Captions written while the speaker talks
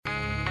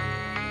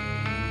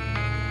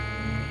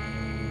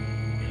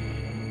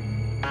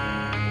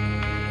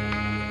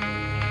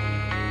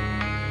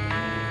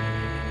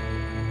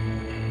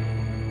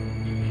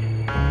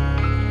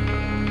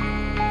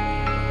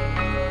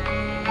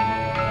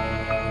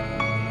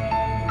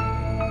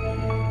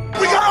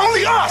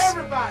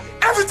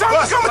Every time we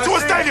come into a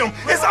stadium,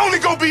 it's only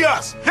gonna be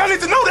us. Y'all need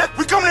to know that.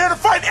 We come here to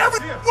fight every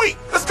week.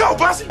 Let's go,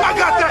 Bussy. I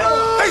got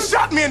that. They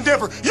shot me in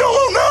Denver. You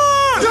will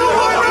not. You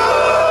will not.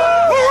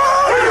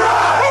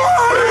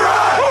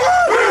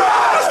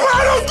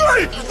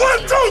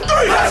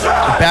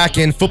 Back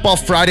in Football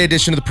Friday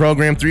edition of the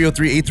program,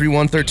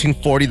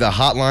 303-831-1340, the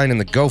hotline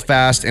and the Go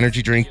Fast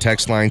energy drink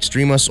text line.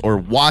 Stream us or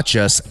watch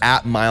us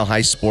at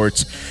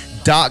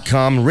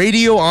milehighsports.com.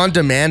 Radio on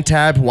demand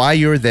tab. While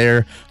you're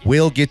there,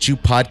 we'll get you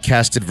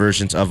podcasted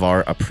versions of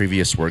our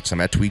previous works. I'm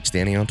at Tweets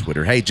Danny on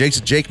Twitter. Hey, Jake's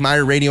at Jake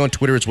Meyer Radio on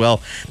Twitter as well.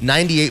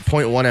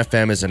 98.1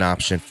 FM is an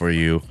option for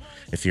you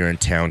if you're in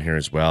town here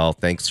as well.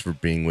 Thanks for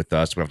being with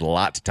us. We have a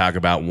lot to talk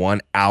about.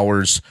 1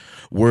 hour's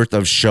worth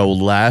of show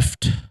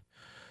left.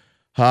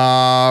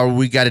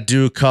 We got to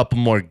do a couple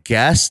more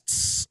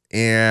guests,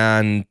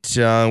 and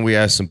we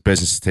have some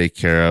business to take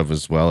care of,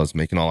 as well as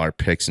making all our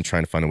picks and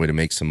trying to find a way to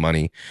make some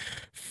money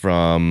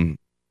from,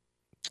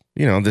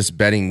 this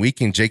betting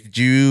weekend. Jake, did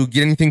you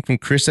get anything from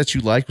Chris that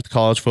you liked with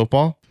college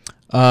football?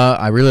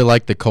 I really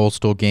liked the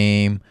Coastal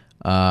game.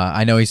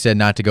 I know he said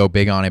not to go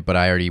big on it, but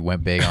I already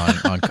went big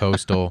on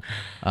Coastal.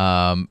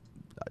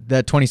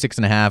 That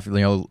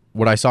 26.5,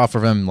 what I saw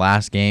from them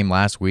last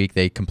week,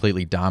 they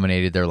completely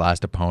dominated their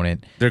last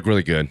opponent. They're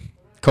really good.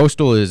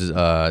 Coastal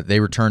they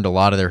returned a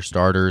lot of their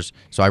starters,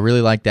 so I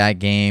really like that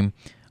game.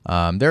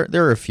 There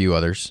are a few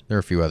others. I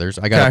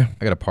got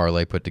a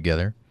parlay put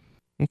together.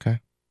 Okay,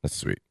 that's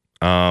sweet.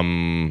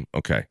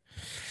 Okay.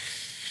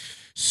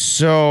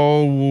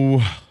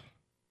 So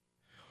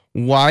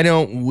why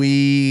don't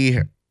we?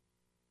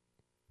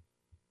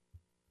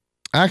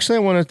 Actually, I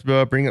wanted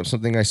to bring up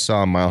something I saw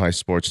on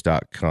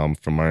milehighsports.com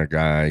from our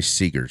guy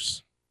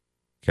Seegers.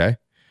 Okay.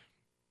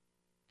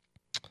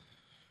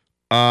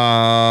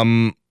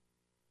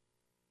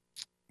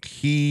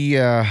 He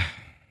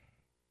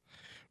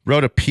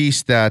wrote a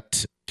piece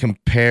that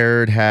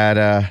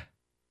had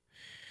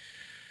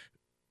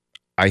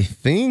I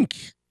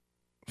think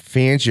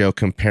Fangio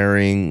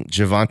comparing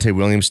Javonte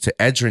Williams to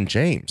Edgerrin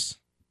James.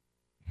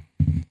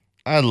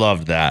 I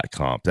love that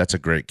comp. That's a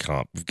great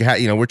comp.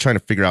 We're trying to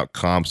figure out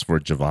comps for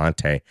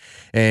Javonte,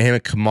 and him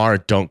and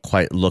Kamara don't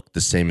quite look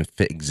the same and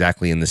fit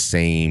exactly in the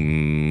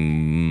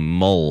same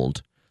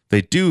mold.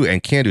 They do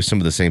and can do some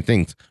of the same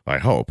things, I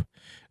hope.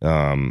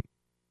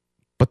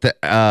 But the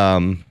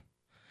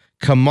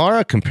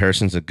Kamara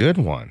comparison's a good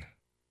one.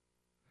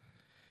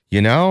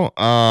 And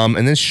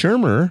then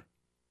Shermer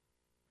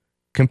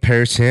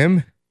compares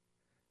him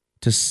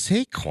to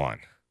Saquon.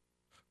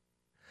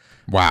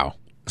 Wow.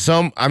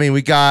 So,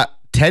 we got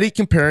Teddy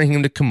comparing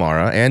him to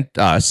Kamara and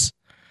us.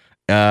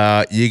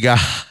 You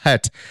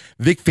got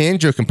Vic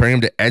Fangio comparing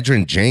him to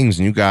Edgerrin James,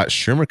 and you got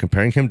Shermer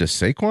comparing him to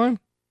Saquon?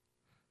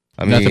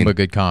 Nothing but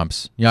good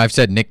comps. I've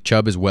said Nick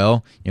Chubb as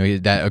well.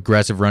 That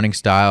aggressive running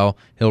style.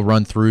 He'll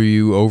run through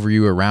you, over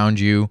you, around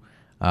you.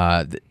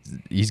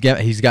 He's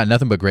got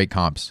nothing but great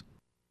comps.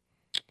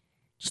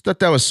 Just thought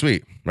that was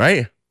sweet,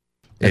 right?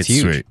 It's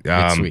huge. Sweet.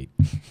 It's sweet.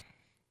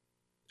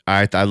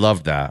 I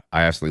love that.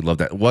 I absolutely love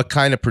that. What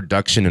kind of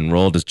production and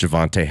role does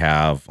Javonte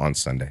have on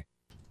Sunday?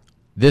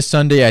 This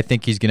Sunday, I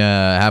think he's going to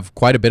have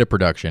quite a bit of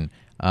production.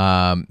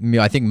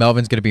 I think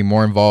Melvin's going to be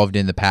more involved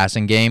in the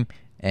passing game,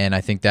 and I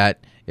think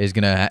that is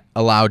going to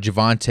allow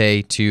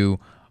Javonte to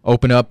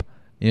open up,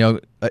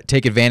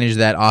 take advantage of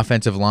that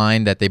offensive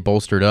line that they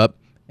bolstered up,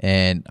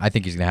 and I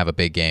think he's going to have a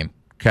big game.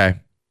 Okay.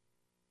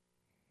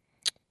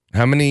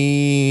 How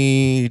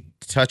many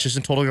touches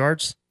and total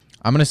yards?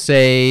 I'm going to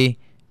say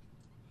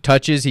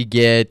touches, he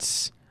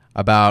gets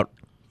about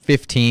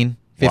 15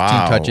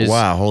 touches.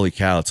 Wow, holy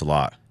cow, that's a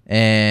lot.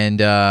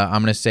 And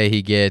I'm going to say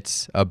he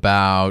gets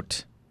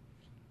about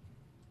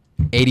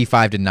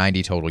 85 to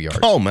 90 total yards.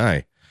 Oh,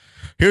 my.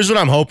 Here's what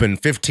I'm hoping,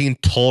 15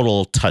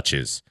 total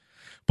touches.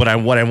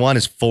 But what I want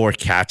is 4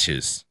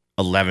 catches,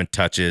 11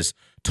 touches,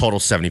 total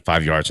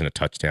 75 yards and a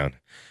touchdown.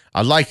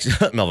 I'd like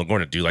Melvin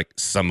Gordon to do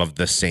some of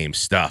the same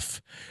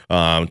stuff,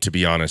 to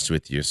be honest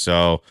with you.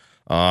 So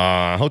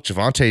I hope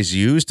Javonte's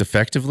used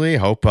effectively. I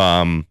hope,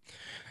 but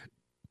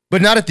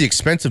not at the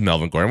expense of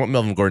Melvin Gordon. I want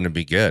Melvin Gordon to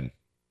be good.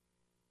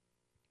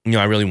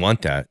 I really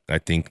want that. I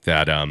think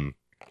that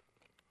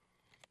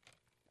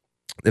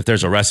if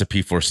there's a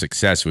recipe for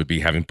success, it would be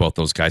having both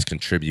those guys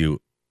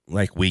contribute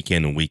week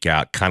in and week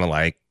out, kind of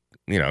like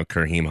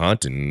Kareem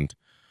Hunt and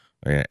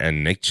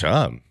Nick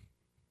Chubb.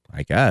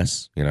 I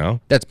guess,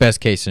 That's best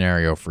case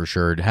scenario for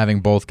sure.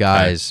 Having both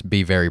guys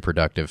be very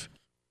productive.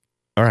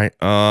 All right.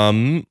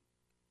 How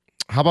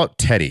about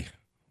Teddy?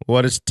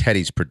 What does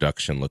Teddy's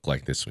production look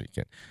like this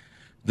weekend?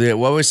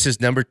 What was his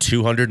number?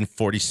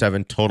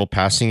 247 total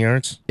passing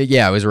yards?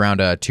 Yeah, it was around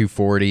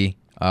 240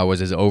 was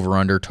his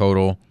over-under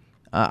total.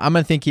 I'm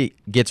going to think he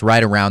gets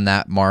right around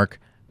that mark,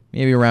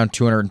 maybe around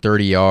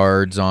 230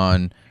 yards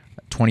on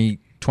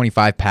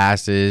 25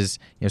 passes,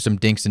 some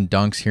dinks and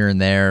dunks here and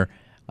there.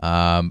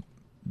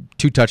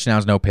 2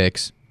 touchdowns, no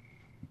picks.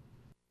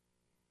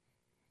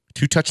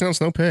 2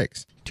 touchdowns, no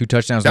picks. 2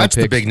 touchdowns, no picks.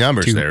 That's the big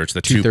numbers there. It's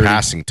the 2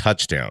 passing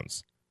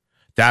touchdowns.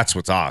 That's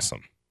what's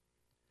awesome.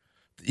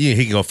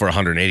 he can go for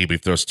 180, but he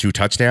throws 2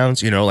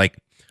 touchdowns. Like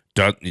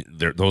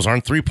those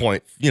aren't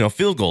 3-point,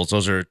 field goals.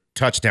 Those are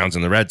touchdowns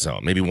in the red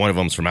zone. Maybe one of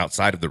them's from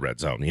outside of the red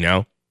zone.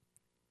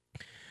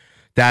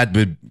 That'd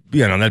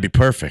be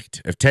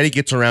perfect. If Teddy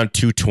gets around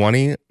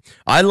 220,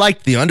 I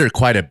like the under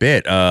quite a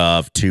bit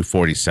of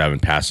 247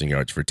 passing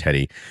yards for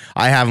Teddy.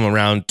 I have him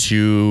around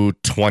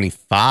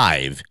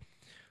 225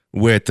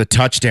 with the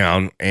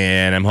touchdown,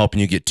 and I'm hoping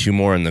you get 2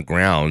 more in the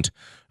ground.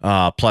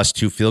 Plus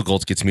 2 field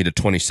goals gets me to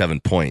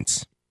 27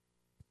 points.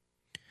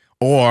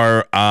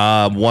 Or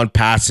 1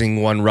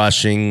 passing, 1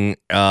 rushing,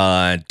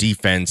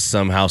 defense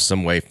somehow,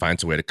 some way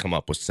finds a way to come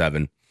up with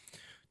 7.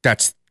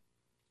 It's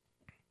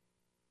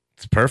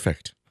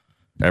perfect.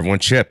 Everyone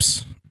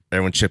chips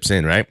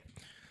in, right?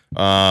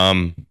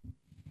 I'm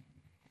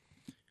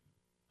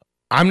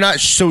not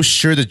so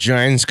sure the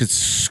Giants could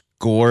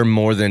score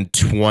more than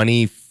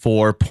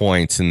 24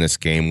 points in this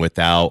game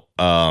without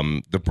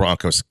the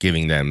Broncos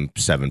giving them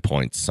 7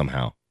 points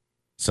somehow,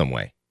 some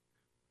way,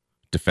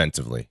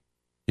 defensively,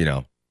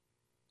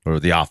 or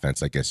the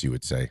offense, I guess you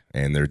would say,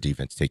 and their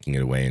defense taking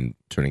it away and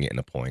turning it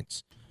into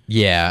points.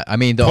 Yeah, I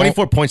mean,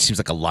 24 points seems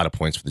like a lot of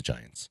points for the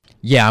Giants.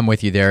 Yeah, I'm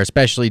with you there,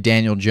 especially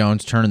Daniel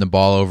Jones turning the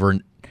ball over.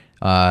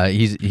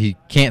 He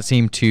can't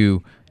seem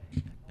to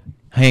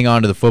hang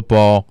on to the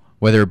football,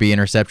 whether it be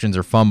interceptions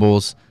or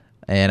fumbles,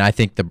 and I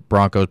think the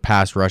Broncos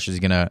pass rush is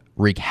going to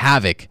wreak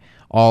havoc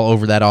all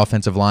over that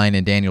offensive line,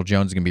 and Daniel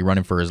Jones is going to be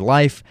running for his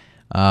life.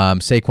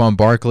 Saquon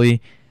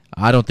Barkley,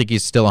 I don't think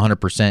he's still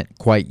 100%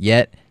 quite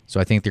yet, so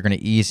I think they're going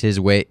to ease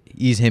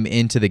him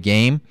into the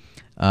game,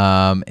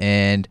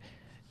 and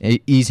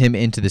ease him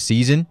into the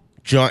season.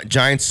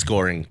 Giants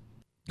scoring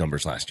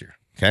numbers last year,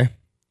 okay?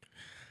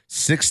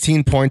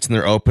 16 points in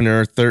their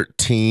opener,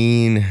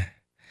 13,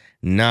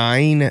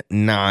 9,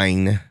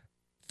 9,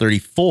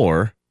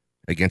 34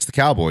 against the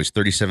Cowboys,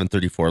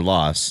 37-34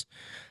 loss,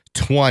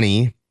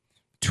 20,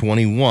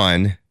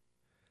 21,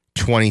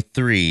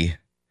 23,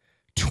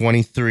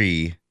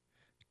 23,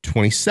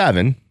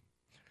 27,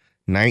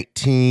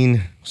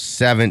 19,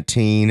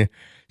 17,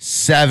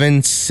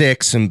 7,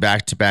 6 in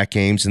back-to-back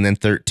games, and then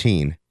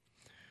 13.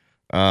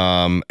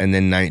 And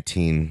then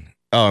 19.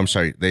 Oh, I'm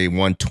sorry. They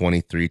won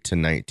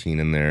 23-19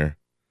 in their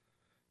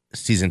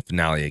season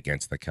finale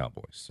against the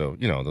Cowboys. So,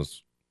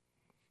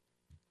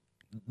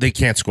 they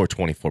can't score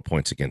 24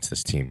 points against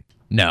this team.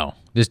 No,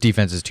 this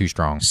defense is too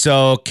strong.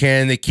 So,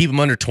 can they keep them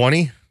under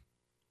 20?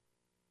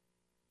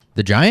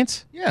 The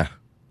Giants? Yeah.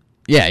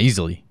 Yeah,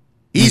 easily.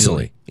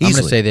 Easily. I'm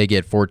going to say they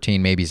get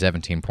 14, maybe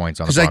 17 points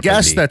on the Broncos. Because I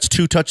guess that's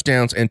 2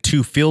 touchdowns and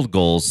 2 field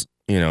goals,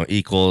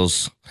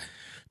 equals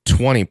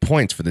 20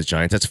 points for the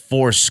Giants. That's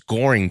 4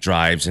 scoring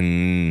drives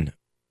in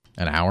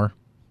an hour.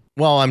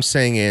 Well, I'm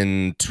saying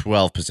in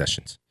 12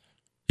 possessions.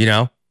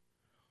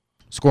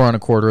 Score on a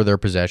quarter of their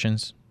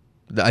possessions.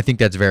 I think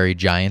that's very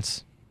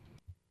Giants.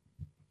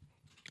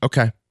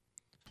 Okay.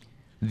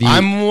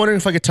 I'm wondering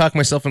if I could talk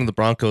myself into the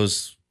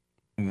Broncos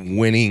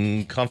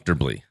winning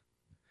comfortably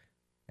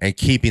and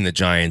keeping the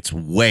Giants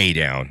way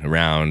down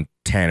around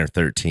 10 or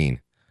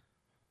 13.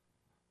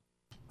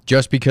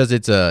 Just because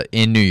it's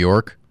in New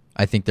York,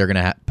 I think they're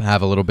going to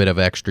have a little bit of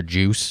extra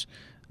juice.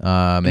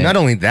 Not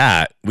only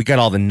that, we got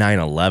all the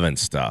 9/11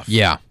 stuff.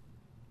 Yeah.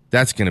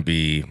 That's going to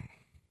be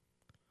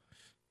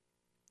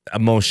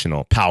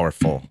emotional,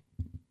 powerful.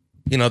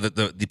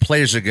 The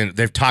players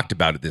they've talked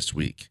about it this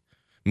week.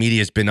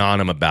 Media's been on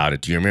them about it.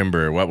 Do you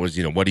remember what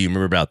do you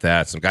remember about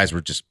that? Some guys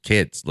were just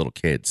kids, little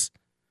kids.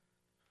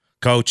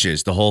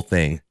 Coaches, the whole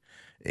thing.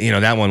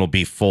 That one will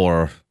be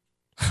for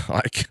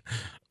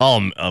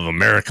all of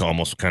America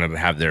almost kind of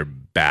have their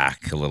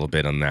back a little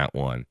bit on that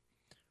one.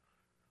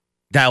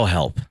 That will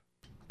help.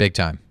 Big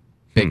time.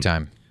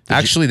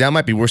 Actually, that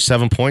might be worth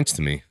 7 points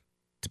to me,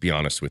 to be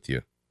honest with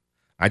you.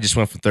 I just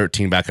went from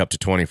 13 back up to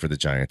 20 for the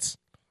Giants.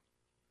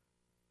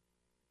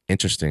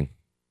 Interesting.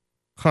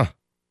 Huh.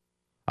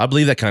 I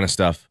believe that kind of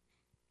stuff.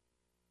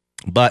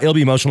 But it'll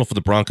be emotional for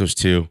the Broncos,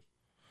 too.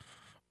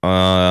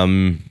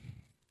 I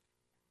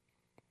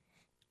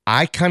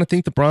kind of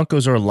think the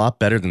Broncos are a lot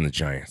better than the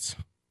Giants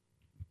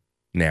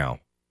now.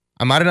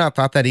 I might have not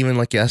thought that even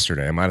like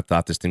yesterday. I might have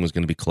thought this thing was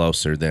going to be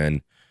closer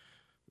than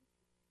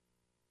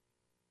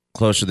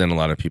a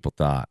lot of people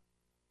thought.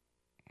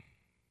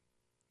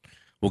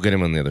 We'll get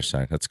him on the other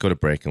side. Let's go to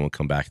break and we'll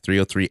come back.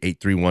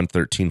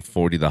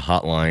 303-831-1340, the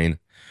hotline,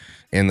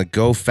 and the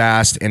Go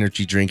Fast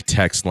energy drink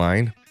text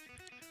line.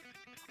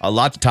 A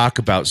lot to talk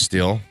about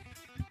still.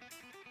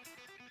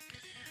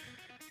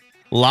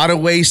 A lot of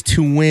ways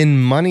to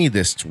win money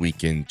this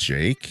weekend,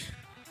 Jake,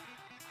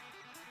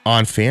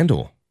 on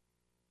FanDuel.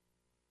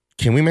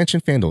 Can we mention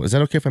FanDuel? Is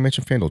that okay if I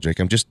mention FanDuel, Jake?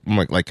 I'm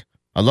like,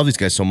 I love these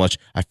guys so much.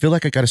 I feel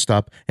like I got to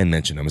stop and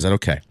mention them. Is that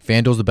okay?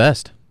 FanDuel's the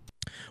best.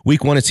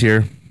 Week 1 is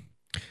here.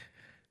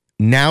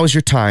 Now is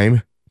your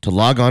time to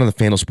log on to the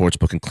FanDuel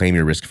Sportsbook and claim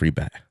your risk-free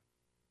bet.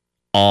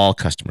 All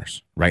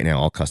customers, right now,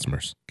 all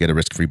customers get a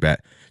risk-free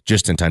bet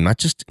just in time. Not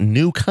just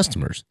new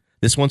customers.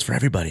 This one's for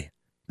everybody.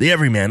 The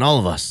everyman, all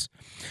of us.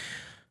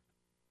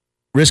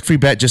 Risk-free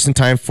bet just in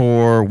time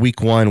for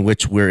week 1,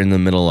 which we're in the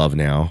middle of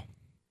now.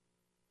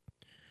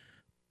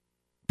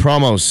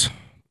 promos,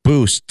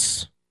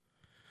 boosts,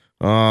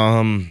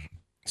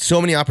 so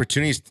many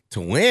opportunities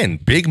to win.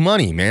 Big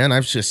money, man.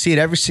 I just see it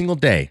every single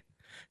day.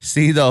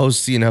 See those,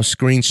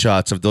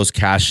 screenshots of those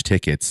cash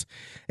tickets.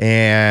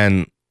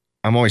 And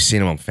I'm always seeing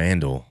them on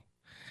FanDuel.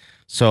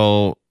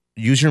 So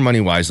use your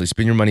money wisely.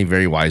 Spend your money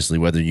very wisely,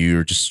 whether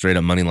you're just straight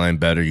up money line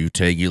bet or you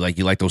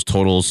like those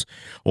totals,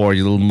 or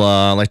you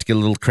like to get a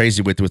little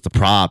crazy with the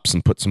props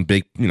and put some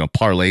big,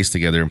 parlays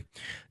together.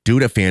 Do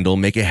it at FanDuel.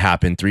 Make it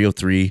happen.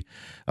 303.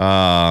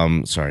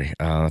 That's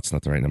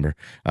not the right number.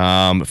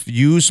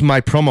 Use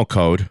my promo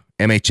code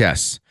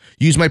MHS.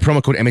 Use my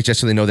promo code MHS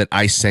so they know that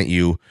I sent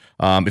you.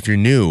 If you're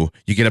new,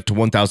 you get up to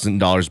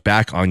 $1,000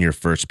 back on your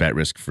first bet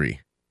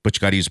risk-free. But you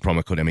got to use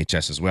promo code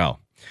MHS as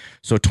well.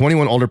 So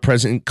 21 older,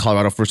 present in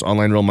Colorado, first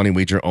online real money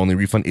wager only.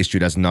 Refund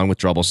issued as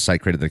non-withdrawable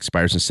site credit that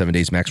expires in 7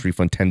 days. Max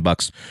refund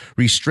 $10.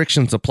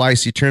 Restrictions apply.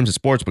 See terms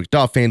at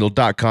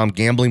sportsbook.fanduel.com.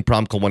 Gambling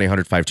problem, call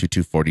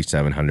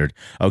 1-800-522-4700.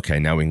 Okay,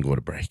 now we can go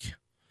to break.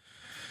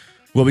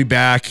 We'll be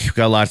back. We've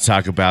got a lot to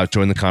talk about.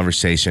 Join the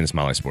conversation. It's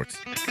Mile High Sports.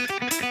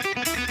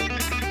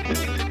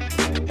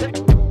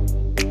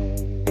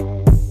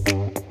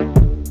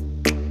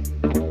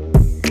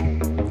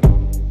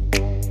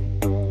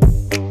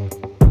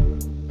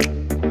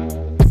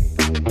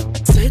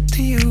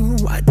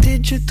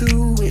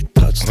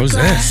 Who's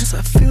this?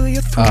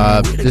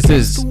 This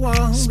is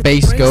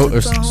Space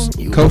Ghost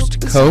Coast to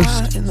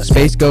Coast.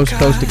 Space Ghost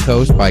Coast to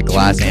Coast by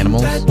Glass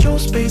Animals.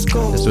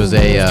 This was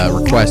a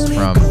request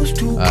from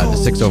the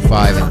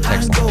 605 in the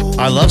text line.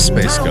 I love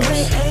Space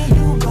Ghost.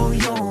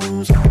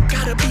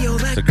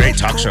 It's a great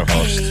talk show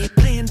host.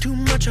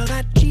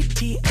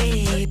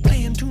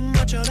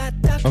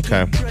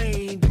 Okay.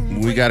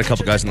 We got a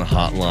couple guys on the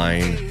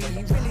hotline.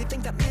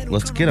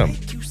 Let's get them.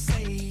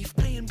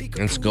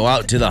 Let's go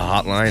out to the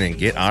hotline and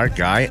get our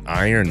guy,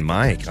 Iron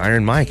Mike.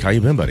 Iron Mike, how you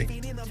been, buddy?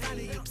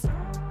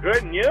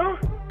 Good, and you?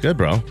 Good,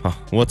 bro.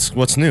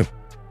 What's new?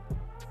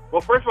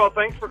 Well, first of all,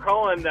 thanks for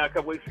calling a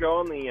couple weeks ago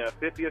on the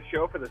 50th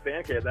show for the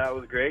Fan Cave. That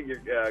was great. Your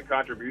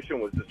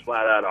contribution was just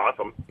flat out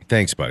awesome.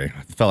 Thanks, buddy.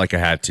 I felt like I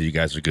had to. You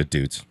guys are good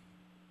dudes.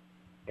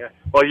 Yeah.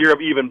 Well, you're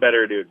an even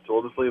better dude, so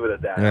we'll just leave it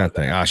at that.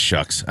 Yeah,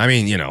 shucks. I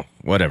mean,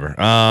 whatever.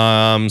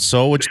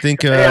 So what'd you think?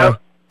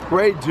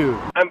 Great dude.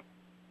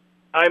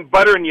 I'm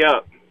buttering you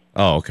up.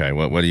 Oh, okay.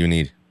 What do you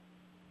need?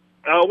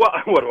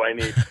 What do I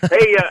need?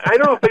 Hey, I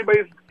don't know if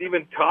anybody's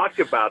even talked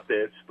about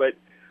this, but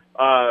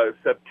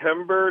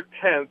September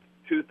 10th,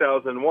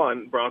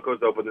 2001,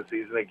 Broncos opened the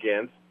season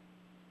against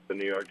the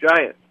New York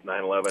Giants.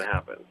 9/11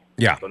 happens.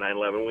 Yeah. So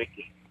 9/11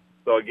 weekend.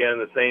 So again,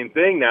 the same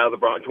thing now.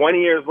 20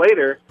 years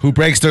later. Who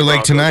breaks their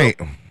leg tonight?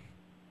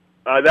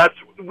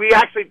 We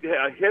actually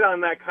hit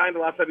on that kind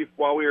of last time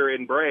while we were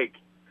in break.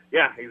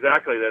 Yeah,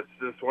 exactly. That's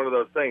just one of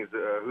those things.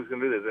 Who's going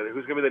to do this?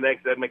 Who's going to be the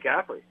next Ed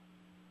McCaffrey?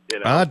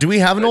 Do we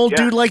have an old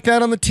dude like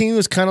that on the team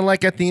who's kind of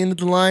like at the end of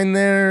the line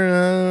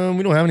there?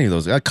 We don't have any of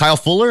those. Kyle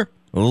Fuller?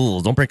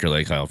 Oh, don't break your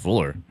leg, Kyle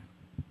Fuller.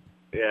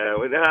 Yeah,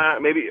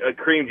 maybe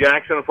Kareem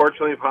Jackson,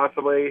 unfortunately,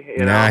 possibly.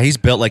 He's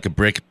built like a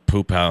brick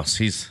poop house.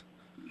 He's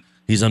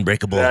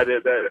unbreakable. That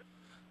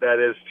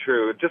is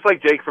true. Just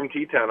like Jake from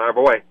T-Town, our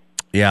boy.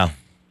 Yeah,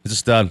 he's a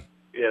stud.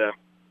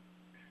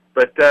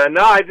 But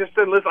no, I just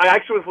didn't listen. I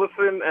actually was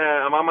listening.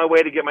 I'm on my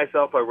way to get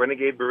myself a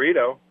Renegade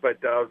burrito,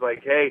 but I was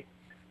like, hey,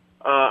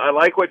 I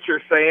like what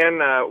you're saying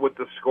with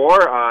the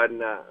score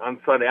on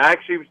Sunday. I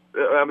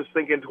was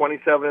thinking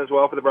 27 as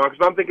well for the Broncos.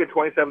 But I'm thinking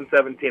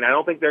 27-17. I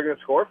don't think they're going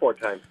to score 4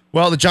 times.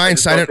 Well, the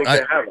Giants, I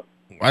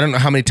don't know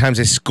how many times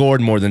they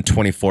scored more than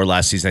 24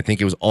 last season. I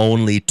think it was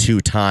only 2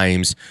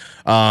 times.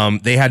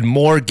 They had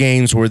more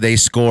games where they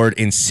scored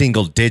in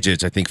single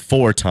digits, I think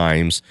 4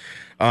 times.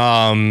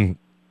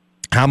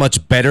 How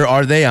much better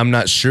are they? I'm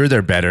not sure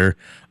they're better.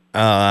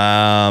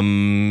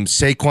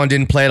 Saquon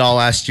didn't play at all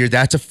last year.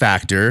 That's a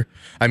factor.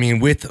 I mean,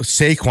 with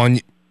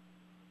Saquon,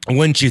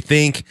 wouldn't you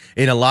think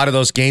in a lot of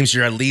those games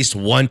you're at least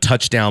 1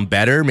 touchdown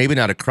better? Maybe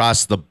not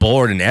across the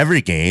board in every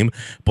game,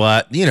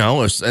 but,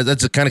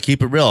 let's kind of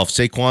keep it real. If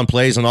Saquon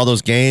plays in all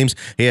those games,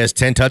 he has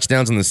 10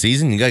 touchdowns in the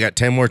season, you got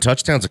 10 more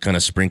touchdowns to kind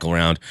of sprinkle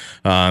around.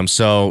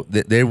 So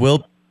they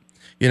will,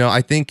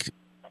 I think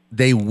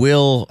they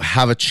will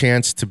have a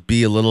chance to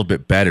be a little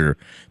bit better,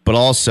 but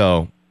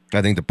also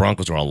I think the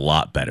Broncos are a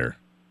lot better.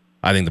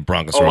 I think the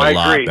Broncos are a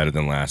lot better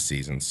than last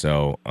season.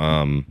 So,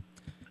 again,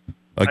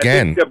 I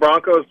think the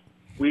Broncos'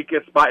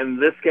 weakest spot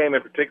in this game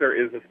in particular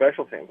is the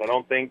special teams. I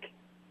don't think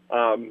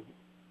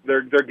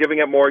they're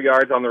giving up more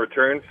yards on the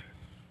returns.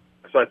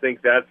 So I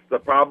think that's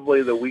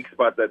probably the weak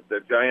spot that the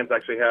Giants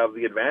actually have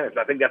the advantage.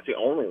 I think that's the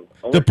only.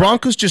 The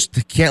Broncos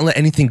just can't let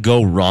anything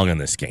go wrong in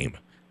this game.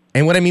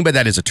 And what I mean by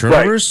that is the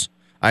turnovers. Right.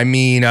 I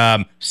mean,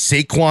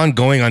 Saquon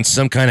going on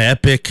some kind of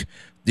epic,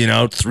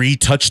 3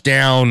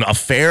 touchdown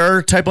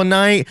affair type of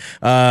night.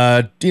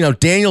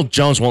 Daniel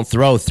Jones won't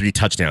throw 3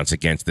 touchdowns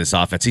against this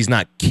offense. He's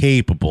not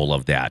capable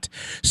of that.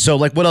 So,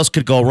 what else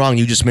could go wrong?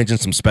 You just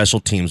mentioned some special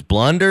teams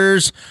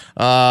blunders,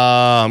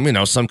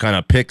 some kind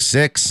of pick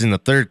 6 in the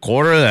third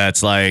quarter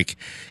that's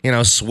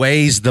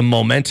sways the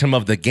momentum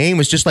of the game.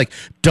 It's just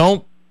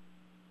don't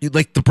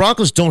like the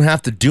Broncos don't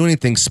have to do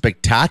anything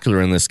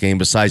spectacular in this game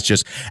besides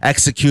just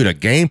execute a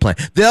game plan.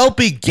 There'll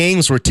be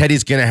games where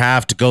Teddy's going to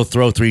have to go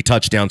throw 3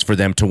 touchdowns for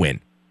them to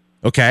win.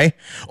 Okay?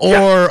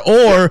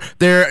 Or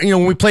they're,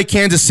 when we play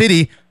Kansas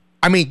City,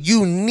 I mean,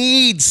 you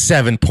need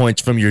 7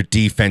 points from your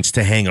defense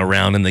to hang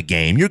around in the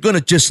game. You're going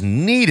to just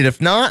need it.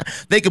 If not,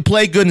 they could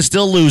play good and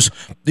still lose,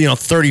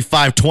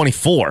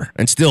 35-24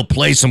 and still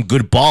play some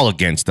good ball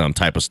against them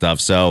type of stuff.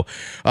 So,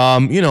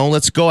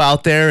 let's go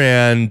out there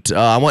and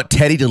I want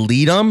Teddy to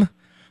lead them.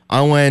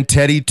 I want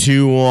Teddy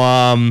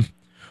to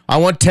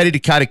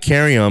kind of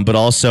carry them, but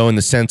also in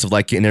the sense of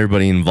like getting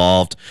everybody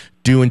involved,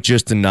 doing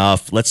just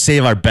enough. Let's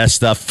save our best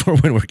stuff for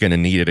when we're going to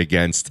need it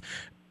against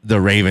the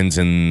Ravens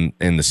and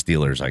the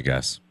Steelers, I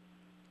guess.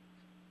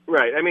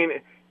 Right. I mean,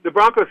 the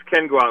Broncos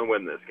can go out and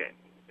win this game.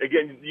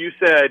 Again, you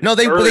said no.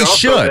 They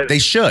should. They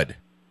should.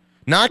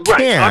 Not right.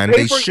 Can. Paper,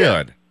 they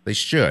should. Yeah. They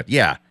should.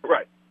 Yeah.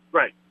 Right.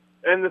 Right.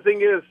 And the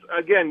thing is,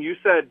 again, you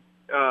said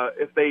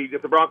if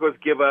the Broncos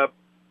give up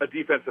a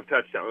defensive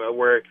touchdown,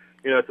 where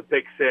it's a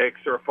pick six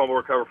or a fumble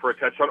recover for a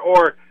touchdown,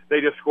 or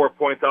they just score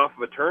points off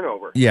of a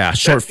turnover. Yeah,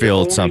 short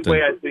field something.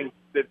 Way I think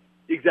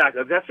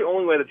exactly. That's the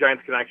only way the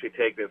Giants can actually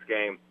take this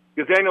game.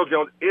 Because Daniel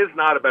Jones is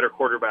not a better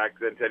quarterback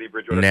than Teddy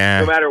Bridgewater.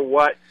 Nah. No matter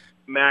what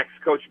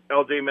Coach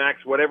LJ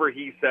Max, whatever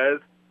he says,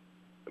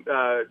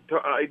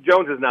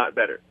 Jones is not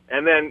better.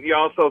 And then you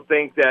also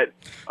think that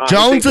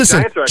Jones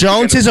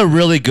is a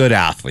really good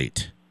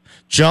athlete.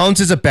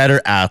 Jones is a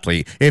better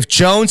athlete. If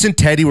Jones and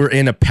Teddy were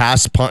in a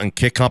pass, punt, and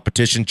kick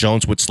competition,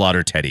 Jones would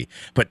slaughter Teddy.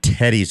 But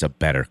Teddy's a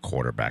better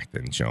quarterback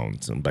than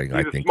Jones. He's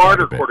a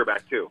smarter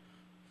quarterback, too.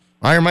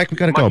 Iron Mike, we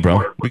got to go,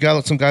 bro. We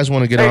got some guys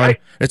want to get on.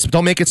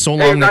 Don't make it so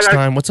long next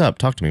time. What's up?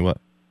 Talk to me. What?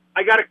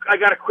 I got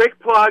a quick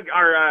plug.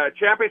 Our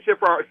championship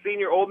for our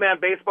senior old man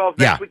baseball is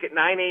next week at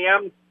 9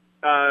 a.m.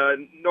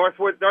 North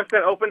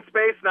Bend Open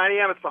Space, 9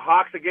 a.m. It's the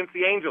Hawks against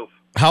the Angels.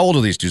 How old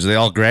are these dudes? Are they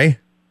all gray?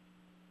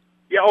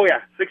 Yeah. Oh yeah,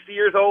 60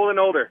 years old and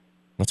older.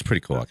 That's pretty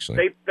cool,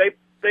 actually.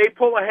 They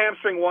pull a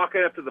hamstring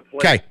walking up to the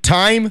plate. Okay.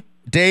 Time,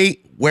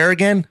 date, where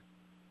again?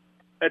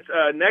 It's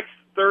next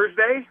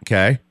Thursday.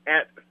 Okay.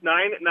 At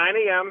 9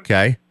 a.m.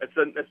 Okay. It's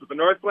the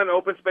North Glen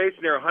Open Space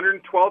near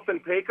 112th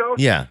and Pecos.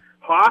 Yeah.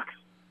 Hawks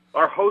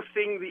are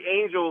hosting the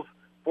Angels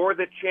for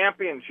the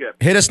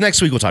championship. Hit us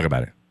next week. We'll talk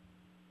about it.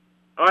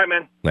 All right,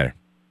 man. Later.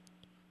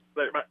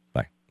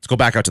 Bye. Let's go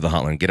back out to the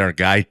hotline. Get our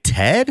guy,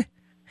 Ted.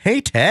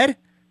 Hey, Ted.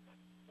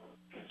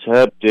 What's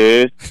up,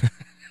 dude?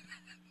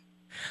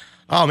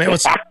 Oh, man,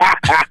 what's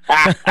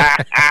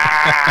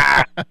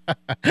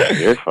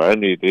You're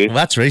funny, dude. Well,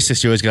 that's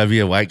racist. You always got to be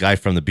a white guy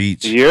from the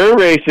beach. You're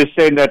racist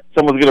saying that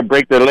someone's going to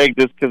break their leg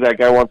just because that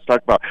guy wants to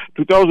talk about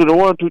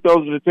 2001,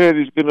 2010,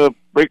 he's going to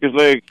break his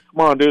leg.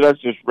 Come on, dude, that's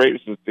just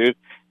racist, dude.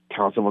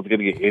 Telling someone's going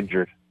to get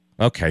injured.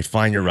 Okay,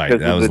 fine, you're right.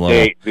 That was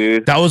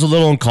that was a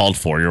little uncalled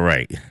for. You're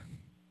right.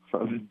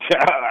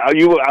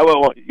 You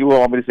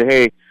want me to say,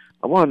 hey,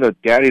 I want a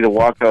daddy to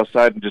walk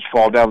outside and just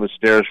fall down the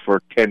stairs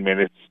for 10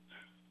 minutes.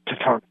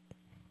 Ta-tonk.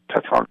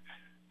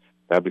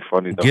 That'd be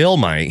funny, though. Gil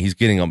might. He's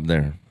getting up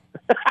there.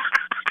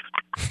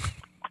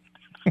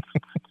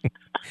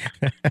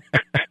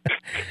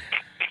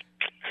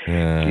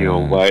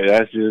 Gil White.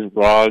 That's just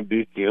wrong,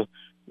 dude. Gil.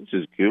 This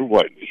is Gil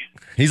White.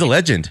 He's a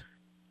legend.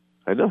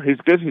 I know. He's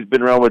good. He's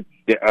been around with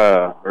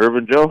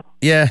Irvin Joe.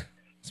 Yeah.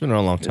 It's been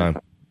around a long time.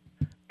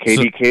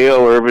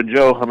 KDKO, Irvin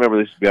Joe. I remember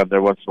they used to be out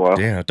there once in a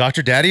while. Yeah.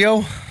 Dr.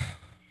 Daddio?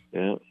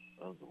 Yeah.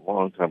 That was a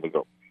long time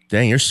ago.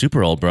 Dang, you're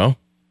super old, bro.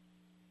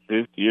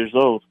 50 years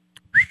old.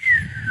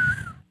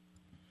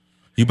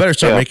 You better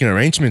start making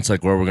arrangements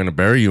like where we're going to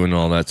bury you and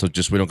all that, so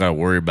just we don't got to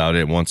worry about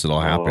it once it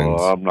all happens.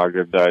 Oh, I'm not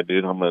going to die,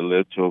 dude. I'm going to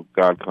live till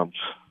God comes.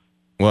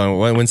 Well,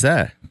 when's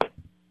that?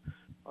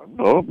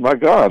 Oh, my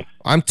God.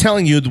 I'm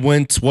telling you,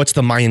 what's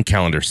the Mayan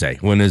calendar say?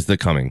 When is the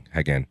coming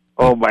again?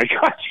 Oh, my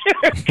God.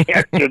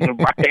 Can't do the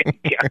Mayan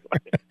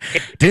calendar.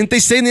 Didn't they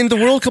say the end of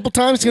the world a couple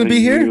times it's going to be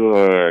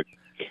here?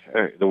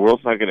 The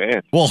world's not going to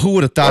end. Well, who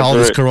would have thought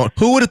this corona?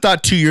 Who would have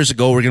thought 2 years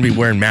ago we're going to be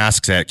wearing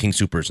masks at King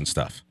Soopers and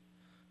stuff?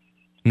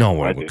 No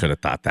one could have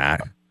thought that.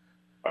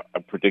 I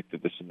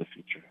predicted this in the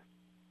future.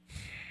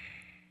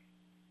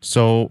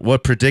 So,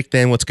 predict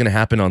then what's going to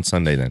happen on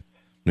Sunday then,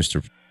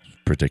 Mr.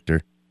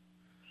 Predictor?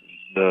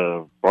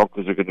 The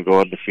Broncos are going to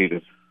go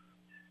undefeated.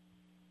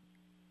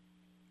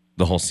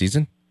 The whole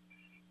season?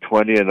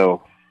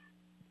 20-0.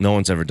 No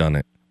one's ever done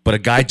it. But a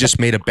guy just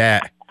made a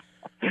bet.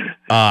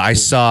 I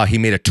saw he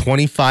made a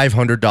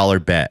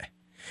 $2,500 bet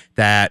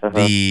that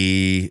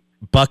the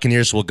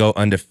Buccaneers will go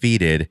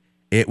undefeated.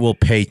 It will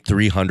pay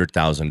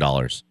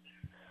 $300,000.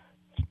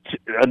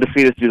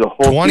 Undefeated through the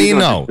whole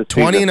 20-0.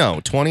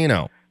 20-0.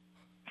 20-0.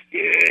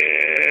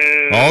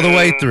 Yeah. All the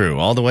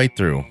way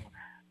through.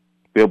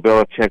 Bill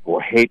Belichick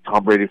will hate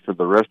Tom Brady for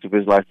the rest of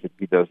his life if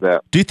he does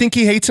that. Do you think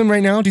he hates him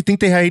right now? Do you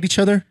think they hate each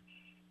other?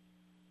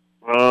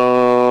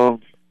 Or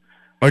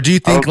do you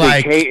think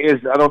I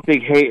don't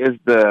think hate is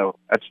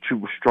that's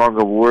too strong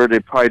a word. They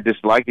probably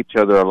dislike each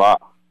other a lot.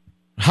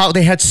 How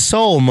they had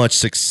so much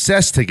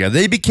success together.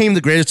 They became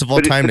the greatest of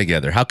all time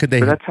together. How could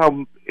they? But that's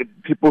how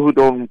people who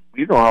don't,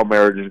 how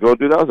marriages go,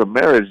 dude. That was a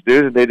marriage,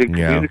 dude, and they didn't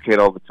communicate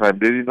all the time,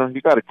 dude.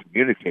 You got to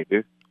communicate,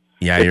 dude.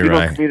 Yeah, if you're you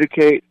right. Don't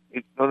communicate,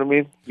 you know what I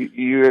mean?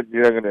 You're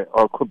not gonna.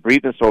 Oh, quit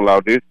breathing so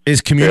loud, dude.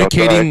 Is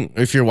communicating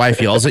if your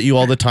wife yells at you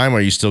all the time? Are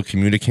you still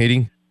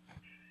communicating?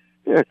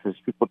 Yeah, because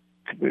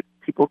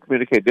people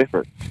communicate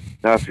different.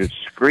 Now, if you're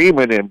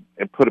screaming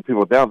and putting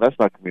people down, that's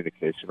not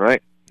communication,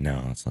 right?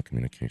 No, it's not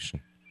communication.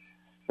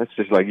 That's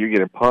just like you're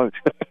getting punked.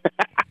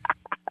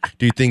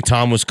 Do you think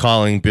Tom was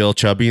calling Bill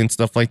chubby and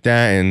stuff like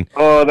that? And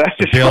that's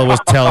just Bill was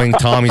telling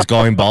Tom he's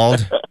going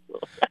bald?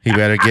 He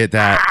better get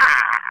that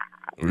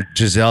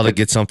Giselle to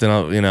get something,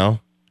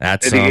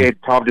 That's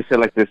Tom just said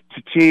like this,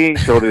 cha-ching,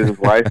 showed his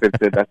wife, and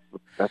said,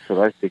 that's what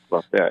I think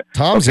about that.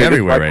 Tom's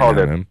everywhere right now,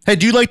 man. Hey,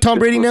 do you like Tom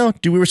Brady now?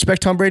 Do we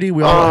respect Tom Brady?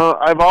 We all.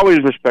 I've always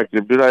respected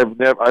him, dude. I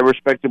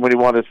respect him when he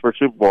won his first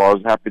Super Bowl. I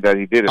was happy that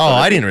he did it. Oh,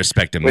 I didn't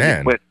respect him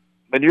then.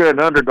 When you're an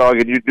underdog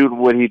and you do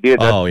what he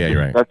did, yeah,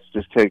 you're right. That's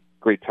just take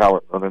great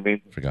talent. You know what I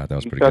mean? I forgot that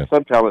was pretty good. He's got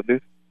some talent,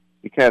 dude.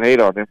 You can't hate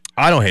on him.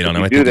 I don't hate on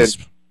him. I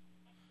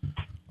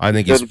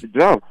think he's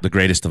the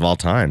greatest of all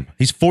time.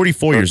 He's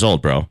 44 years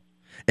old, bro.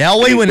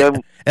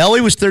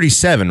 Elway was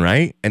 37,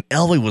 right? And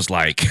Elway was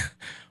like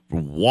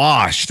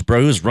washed,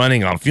 bro. He was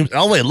running on fumes.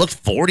 Elway looked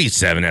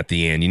 47 at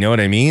the end. You know what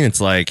I mean? It's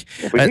like,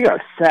 but he got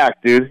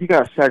sacked, dude. He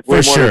got sacked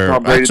way more than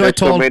Tom Brady. So I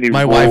told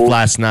my wife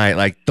last night,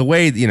 like the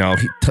way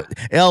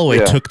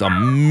Elway took a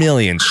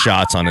million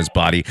shots on his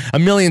body, a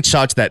million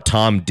shots that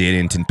Tom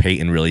didn't and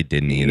Peyton really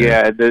didn't either.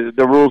 Yeah,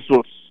 the rules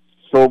were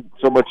so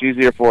much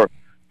easier for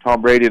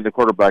Tom Brady and the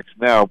quarterbacks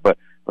now, but.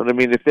 I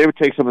mean, if they would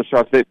take some of the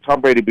shots, Tom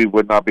Brady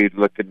would not be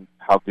looking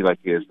healthy like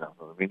he is now.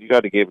 I mean, you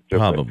got to give it to him.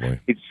 Probably.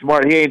 He's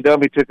smart. He ain't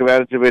dumb. He took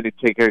advantage of it. He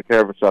take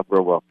care of himself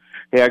real well.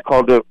 Hey, I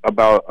called it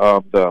about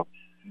the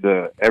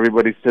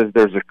everybody says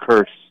there's a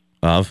curse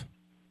of,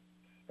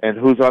 and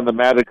who's on the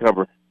Madden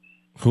cover?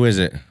 Who is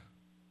it?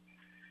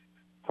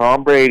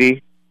 Tom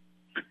Brady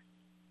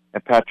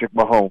and Patrick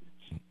Mahomes.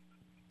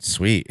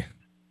 Sweet.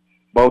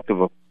 Both of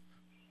them.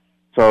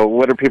 So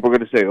what are people going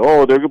to say?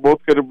 Oh, they're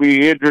both going to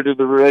be injured in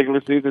the regular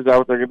season. Is that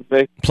what they're going to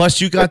say? Plus,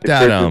 you got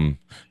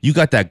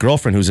that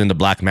girlfriend who's into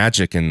black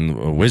magic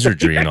and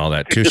wizardry and all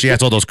that too. She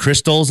has all those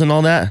crystals and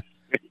all that.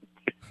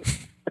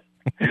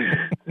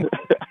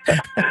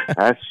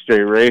 That's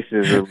straight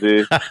racism,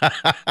 dude.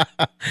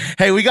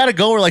 Hey, we got to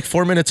go. We're like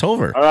 4 minutes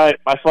over. All right,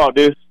 my fault,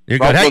 dude. You're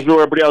good. Hey.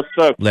 Everybody else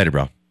sucks. Later,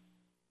 bro.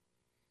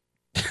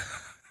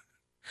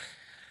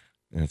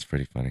 That's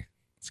pretty funny.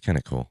 It's kind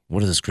of cool.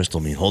 What does this crystal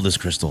mean? Hold this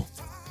crystal.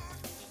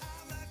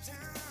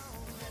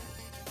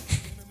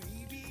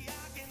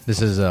 This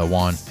is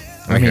Juan.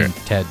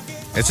 Ted.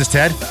 This is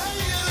Ted?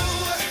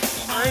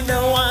 I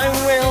know I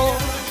will.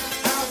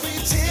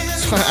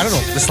 I don't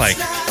know. It's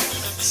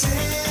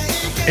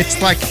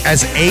like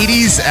as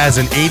 80s as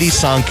an 80s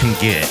song can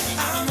get.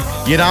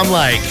 Yet I'm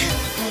like,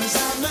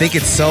 think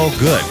it's so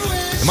good.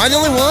 Am I the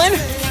only one?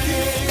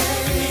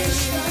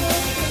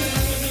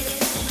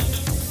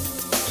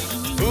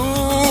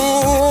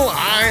 Ooh,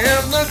 I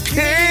am the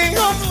king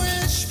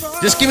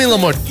of... Just give me a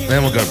little more,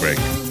 then we'll go to break.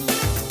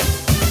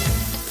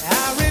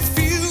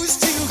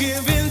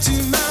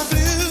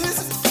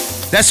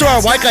 That's where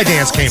our white guy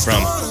dance came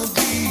from. No,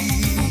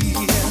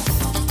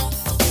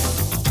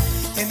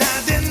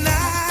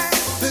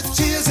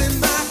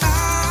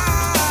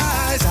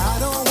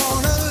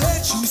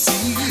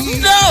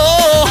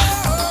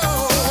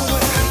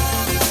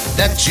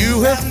 that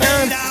you have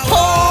found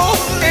home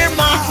in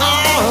my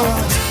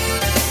heart.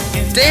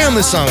 Damn,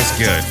 this song is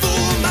good.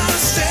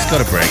 Let's go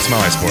to break.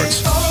 Smile High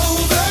Sports.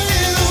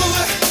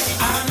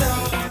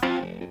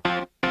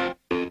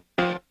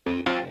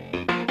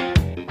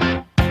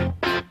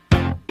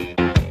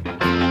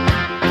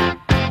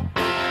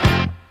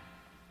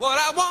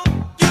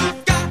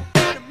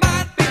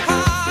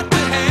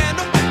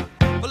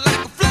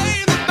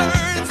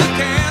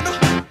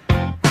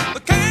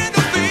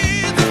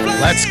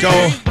 Let's go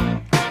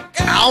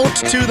out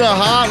to the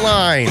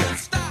hotline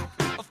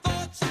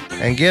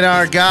and get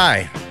our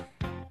guy.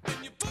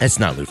 It's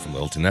not Lou from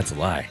Littleton. That's a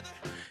lie.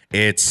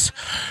 It's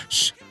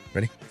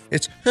ready.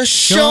 It's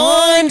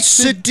Sean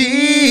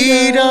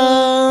Sedita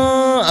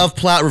of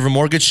Platte River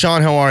Mortgage.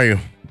 Sean, how are you?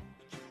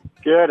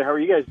 Good. How are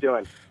you guys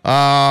doing?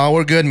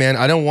 We're good, man.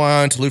 I don't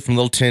want Lou from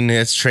Littleton.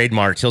 It's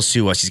trademarked. He'll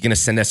sue us. He's going to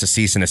send us a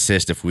cease and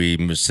assist if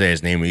we say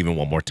his name even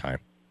one more time.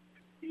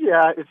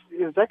 Yeah,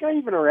 is that guy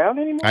even around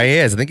anymore? He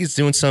is. I think he's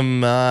doing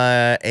some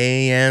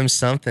AM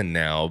something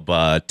now.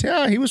 But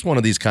yeah, he was one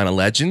of these kind of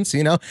legends,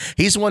 you know.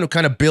 He's the one who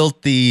kind of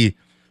built the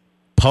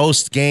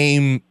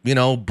post-game,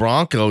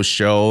 Broncos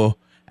show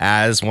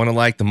as one of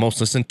like the most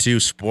listened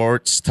to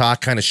sports talk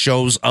kind of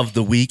shows of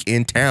the week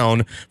in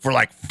town for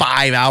like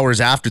 5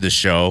 hours after the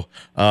show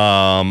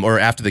or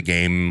after the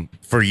game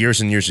for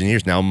years and years and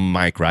years. Now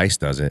Mike Rice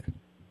does it.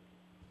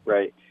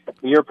 Right.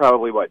 You're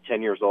probably,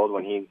 10 years old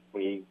when he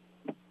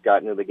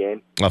got into the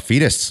game? A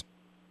fetus.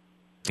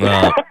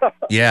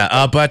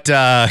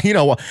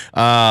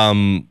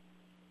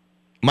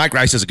 Mike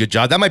Rice does a good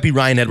job. That might be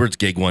Ryan Edwards'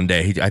 gig one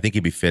day. I think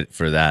he'd be fit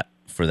for that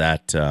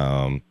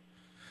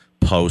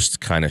post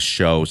kind of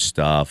show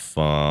stuff,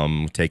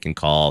 taking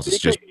calls. It's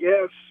just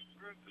Yes.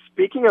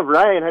 Speaking of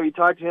Ryan, have you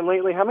talked to him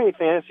lately? How many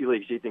fantasy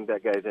leagues do you think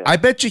that guy's in? I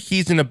bet you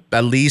he's in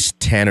at least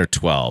 10 or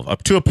 12,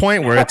 up to a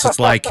point where it's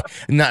like,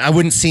 I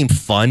wouldn't seem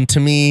fun to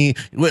me.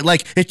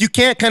 Like, if you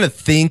can't kind of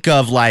think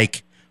of,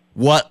 like,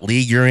 what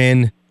league you're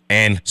in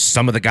and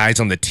some of the guys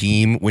on the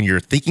team when you're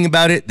thinking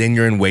about it, then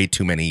you're in way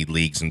too many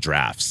leagues and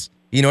drafts.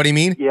 You know what I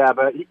mean? Yeah,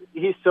 but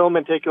he's so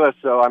meticulous,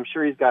 so I'm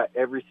sure he's got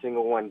every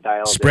single one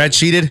dialed in.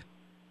 Spreadsheeted?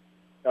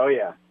 Oh,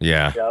 yeah.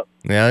 Yeah. Yep.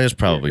 Yeah, that's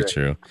probably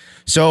true.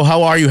 So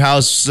how are you?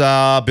 How's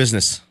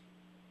business?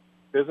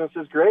 Business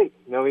is great.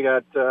 We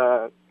got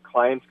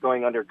clients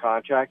going under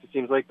contract. It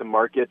seems like the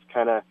market's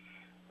kind of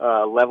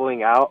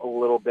leveling out a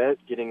little bit,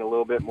 getting a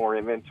little bit more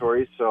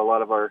inventory. So a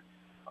lot of our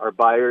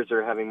buyers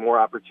are having more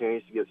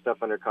opportunities to get stuff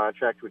under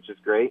contract, which is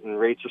great. And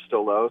rates are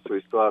still low, so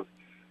we still have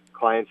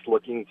clients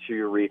looking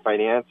to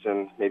refinance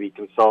and maybe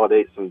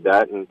consolidate some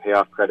debt and pay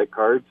off credit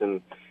cards.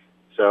 And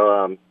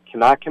so we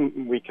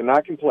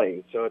cannot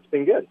complain. So it's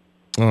been good.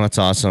 Oh, that's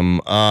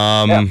awesome.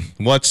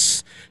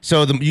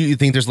 You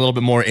think there's a little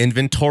bit more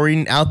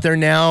inventory out there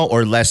now,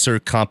 or lesser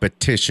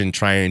competition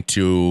trying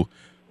to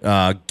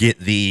get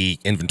the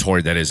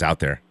inventory that is out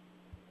there?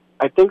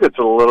 I think it's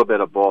a little bit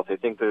of both. I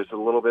think there's a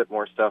little bit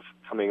more stuff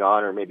coming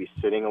on, or maybe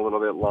sitting a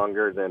little bit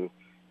longer than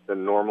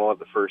normal at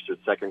the first or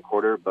second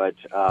quarter. But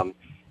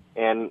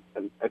and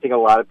I think a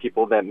lot of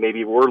people that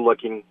maybe were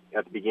looking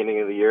at the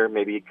beginning of the year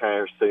maybe kind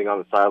of are sitting on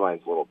the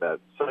sidelines a little bit.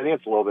 So I think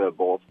it's a little bit of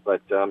both.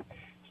 But still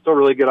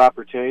really good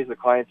opportunities. The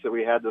clients that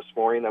we had this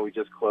morning that we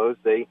just closed,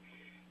 they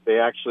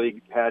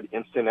actually had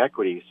instant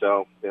equity.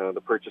 So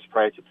the purchase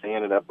price that they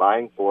ended up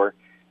buying for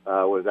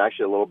was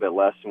actually a little bit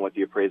less than what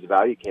the appraised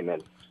value came in.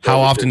 So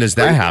how often does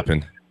that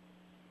happen?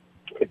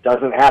 It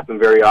doesn't happen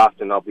very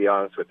often, I'll be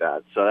honest with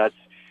that.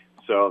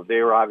 So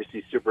they were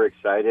obviously super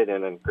excited,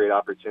 and a great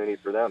opportunity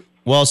for them.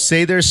 Well,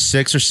 say there's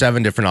 6 or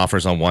 7 different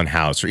offers on one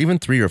house, or even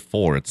 3 or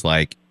 4. It's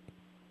like,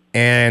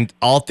 and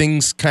all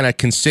things kind of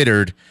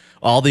considered,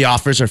 all the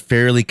offers are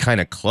fairly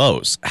kind of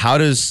close. How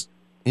do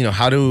you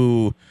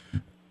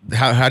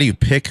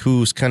pick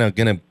who's kind of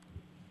going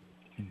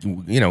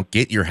to,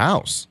 get your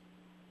house?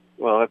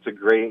 Well, that's a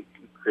great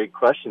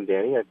question,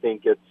 Danny. I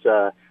think it's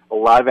a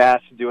lot of it has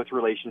to do with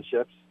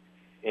relationships.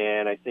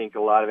 And I think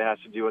a lot of it has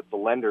to do with the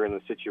lender in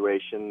the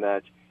situation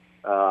that,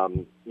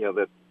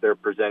 that they're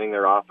presenting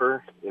their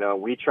offer.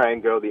 We try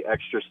and go the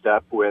extra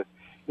step with,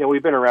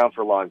 we've been around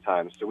for a long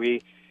time. So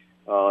a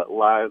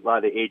lot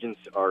of the agents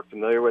are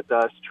familiar with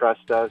us,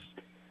 trust us,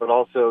 but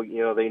also,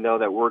 they know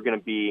that we're going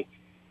to be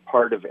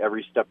part of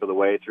every step of the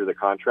way through the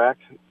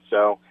contract.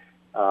 So,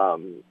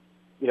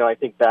 I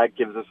think that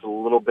gives us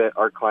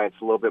our clients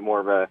a little bit more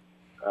of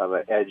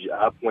an edge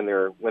up when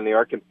they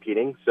are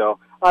competing. So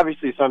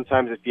obviously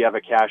sometimes if you have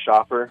a cash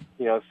offer,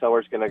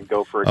 seller's going to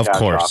go for a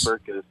cash offer.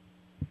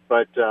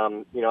 But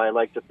I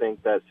like to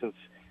think that since,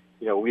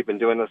 we've been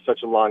doing this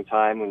such a long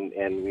time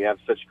and we have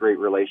such great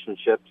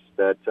relationships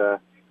that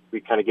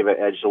we kind of give an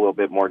edge a little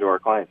bit more to our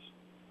clients.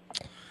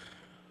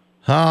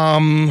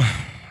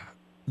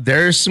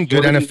 There's some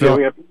good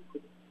NFL.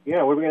 What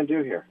are we going to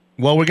do here?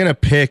 Well, we're going to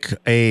pick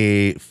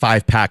a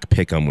 5-pack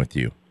pick'em with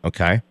you.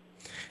 Okay.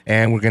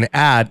 And we're going to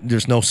add,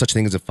 there's no such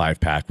thing as a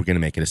 5-pack. We're going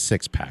to make it a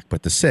 6-pack.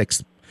 But the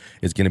 6th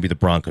is going to be the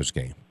Broncos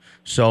game.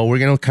 So we're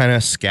going to kind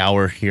of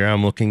scour here.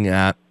 I'm looking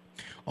at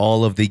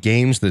all of the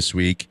games this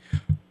week.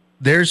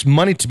 There's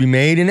money to be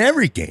made in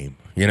every game.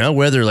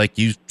 Whether like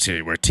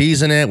we're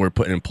teasing it, we're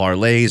putting in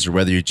parlays, or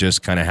whether you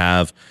just kind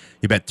of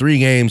you bet 3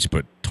 games, you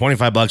put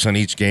 $25 on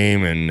each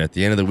game, and at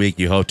the end of the week,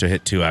 you hope to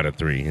hit 2 out of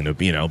 3.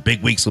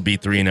 Big weeks will be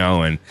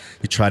 3-0, and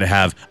you try to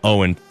have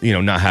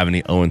not have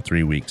any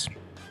 0-3 weeks.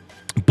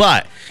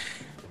 But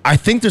I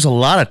think there's a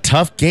lot of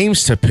tough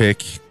games to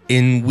pick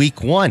in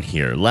week 1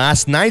 here.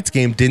 Last night's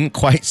game didn't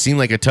quite seem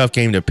like a tough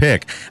game to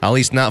pick, at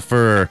least not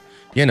for,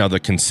 the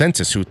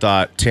consensus who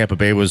thought Tampa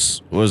Bay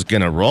was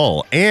going to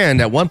roll.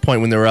 And at one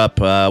point when they were up,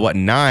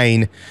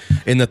 9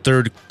 in the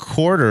third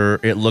quarter,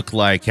 it looked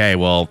like, hey,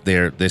 well,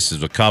 this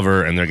is a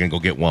cover and they're going to go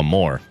get one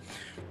more.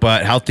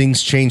 But how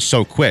things change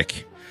so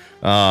quick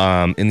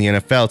in the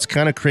NFL, it's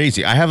kind of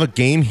crazy. I have a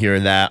game here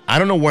that I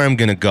don't know where I'm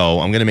going to go.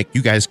 I'm going to make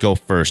you guys go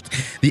first.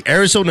 The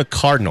Arizona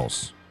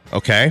Cardinals,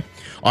 okay,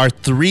 are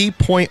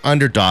 3-point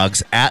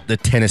underdogs at the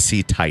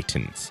Tennessee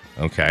Titans,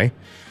 okay?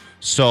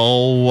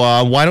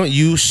 So why don't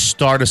you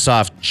start us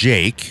off,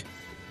 Jake?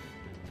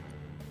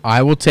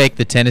 I will take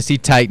the Tennessee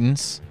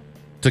Titans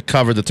to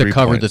cover the 3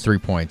 points. The 3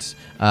 points.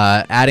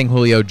 Adding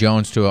Julio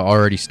Jones to an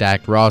already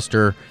stacked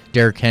roster,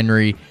 Derrick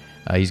Henry,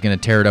 he's going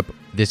to tear it up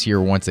this year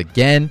once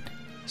again.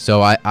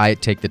 So I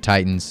take the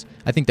Titans.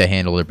 I think they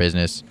handle their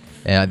business.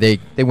 They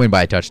win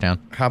by a touchdown.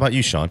 How about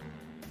you, Sean?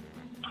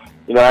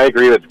 I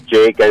agree with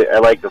Jake. I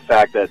like the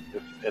fact that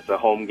it's a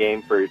home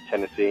game for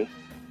Tennessee.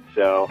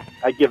 So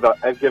I'd give up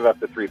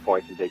the 3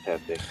 points and take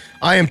Tennessee.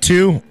 I am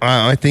too.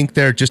 I think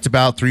they're just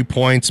about 3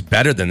 points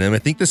better than them. I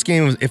think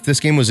if this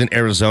game was in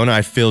Arizona,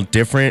 I feel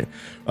different.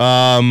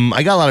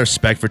 I got a lot of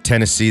respect for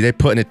Tennessee. They're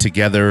putting it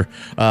together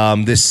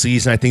this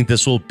season. I think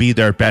this will be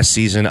their best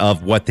season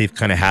of what they've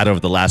kind of had over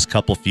the last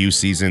few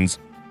seasons.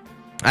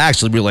 I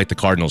actually really like the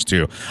Cardinals,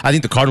 too. I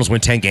think the Cardinals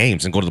win 10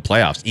 games and go to the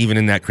playoffs, even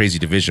in that crazy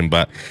division,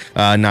 but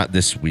not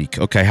this week.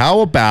 Okay, how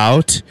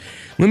about,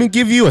 let me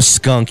give you a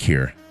skunk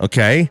here,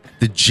 okay?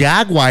 The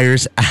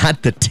Jaguars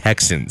at the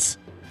Texans.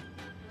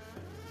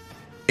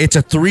 It's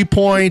a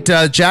 3-point,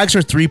 Jags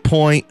are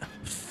 3-point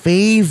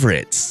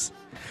favorites.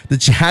 The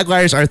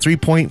Jaguars are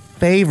 3-point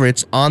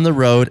favorites on the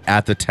road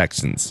at the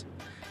Texans.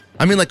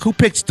 I mean, like, who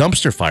picks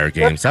dumpster fire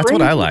games? That's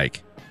what I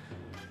like.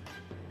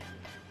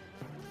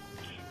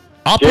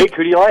 Jake,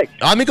 who do you like?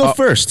 I'm going to go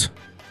first.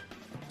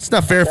 It's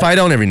not fair if I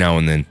don't every now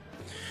and then.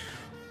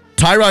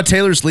 Tyrod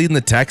Taylor's leading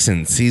the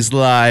Texans. He's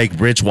like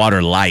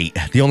Bridgewater light.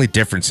 The only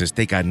difference is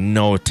they got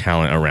no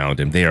talent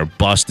around him. They are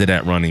busted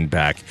at running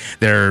back.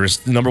 Their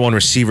number one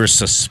receiver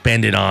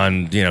suspended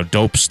on,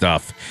 dope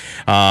stuff.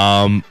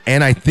 And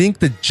I think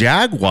the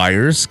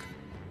Jaguars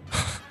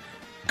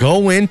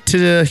go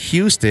into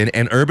Houston,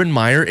 and Urban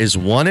Meyer is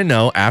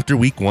 1-0 after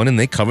week 1, and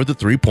they covered the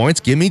 3 points.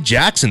 Give me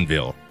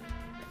Jacksonville.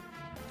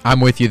 I'm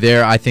with you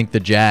there. I think the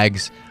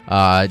Jags,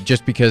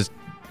 just because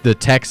the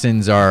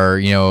Texans are,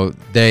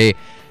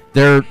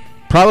 they're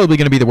probably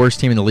going to be the worst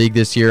team in the league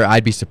this year.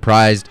 I'd be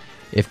surprised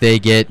if they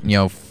get,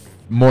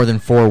 more than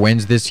 4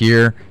 wins this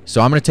year.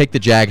 So I'm going to take the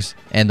Jags,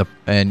 and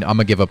I'm going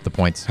to give up the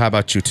points. How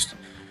about you?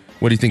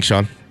 What do you think,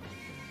 Sean?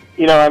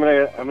 I'm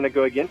gonna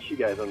go against you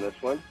guys on this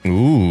one.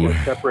 Ooh.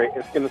 It's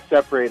gonna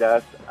separate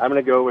us. I'm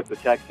gonna go with the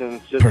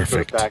Texans just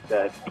Perfect. for the fact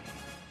that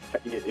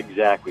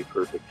exactly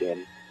perfect,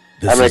 Danny.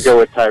 I'm going to go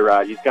with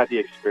Tyrod. He's got the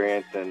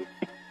experience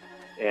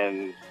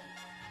and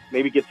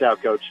maybe gets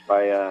out coached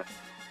by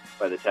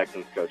the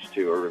Texans coach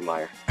too, Urban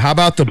Meyer. How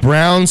about the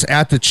Browns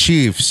at the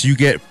Chiefs? You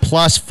get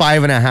plus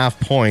 5.5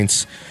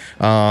 points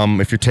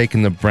if you're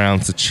taking the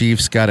Browns. The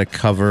Chiefs got to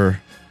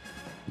cover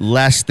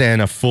less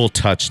than a full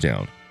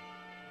touchdown.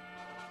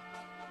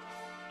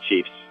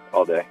 Chiefs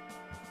all day.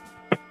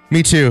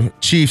 Me too.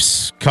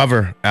 Chiefs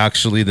cover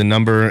actually the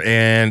number,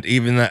 and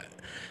even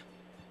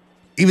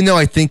though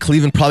I think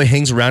Cleveland probably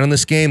hangs around in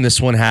this game,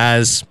 this one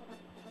has,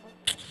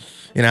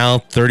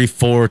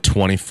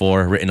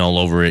 34-24 written all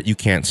over it. You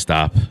can't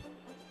stop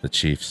the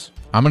Chiefs.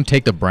 I'm going to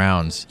take the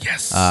Browns.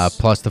 Yes.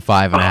 Plus the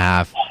 5.5.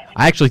 I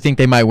actually think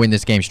they might win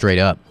this game straight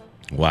up.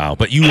 Wow.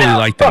 But you really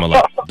like them a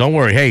lot. Don't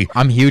worry. Hey.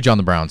 I'm huge on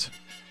the Browns.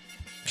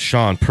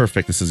 Sean,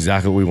 perfect. This is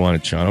exactly what we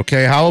wanted, Sean.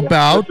 Okay, how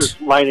about... This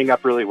is lining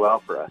up really well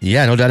for us.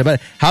 Yeah, no doubt about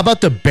it. How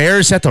about the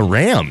Bears at the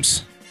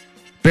Rams?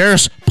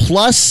 Bears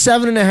plus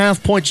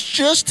 7.5 points,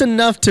 just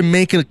enough to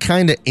make it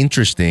kind of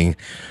interesting.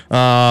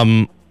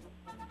 Justin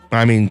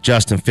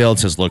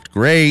Fields has looked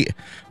great.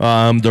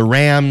 The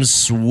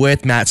Rams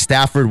with Matt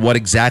Stafford, what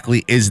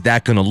exactly is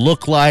that going to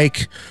look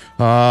like?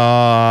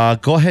 Go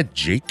ahead,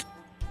 Jake.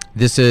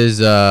 This is,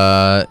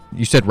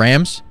 you said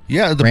Rams?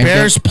 Yeah, the Rams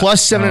Bears game?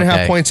 plus 7.5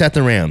 Okay. points at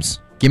the Rams.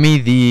 Give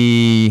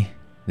me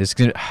this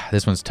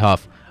one's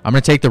tough. I'm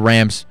going to take the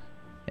Rams,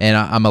 and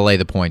I'm going to lay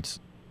the points.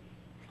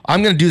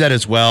 I'm going to do that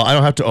as well. I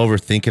don't have to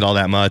overthink it all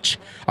that much.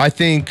 I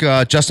think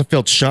Justin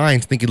Fields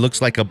shines. I think he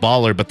looks like a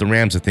baller, but the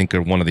Rams, I think,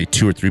 are one of the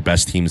 2 or 3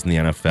 best teams in the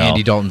NFL.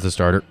 Andy Dalton's the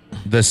starter.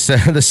 The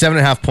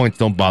 7.5 points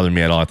don't bother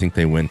me at all. I think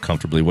they win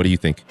comfortably. What do you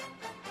think?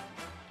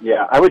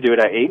 Yeah, I would do it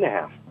at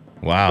 8.5.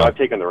 Wow. So I've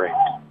taken the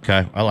Rams.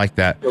 Okay, I like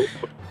that.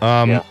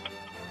 Yeah.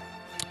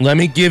 Let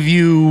me give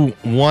you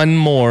one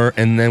more,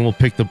 and then we'll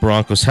pick the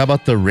Broncos. How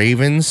about the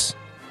Ravens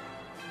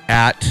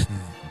at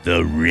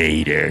the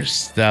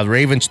Raiders? The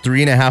Ravens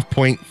 3.5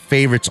 point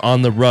favorites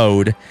on the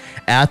road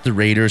at the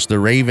Raiders. The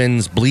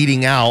Ravens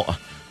bleeding out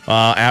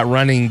at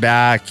running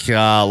back.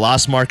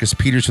 Lost Marcus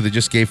Peters, who they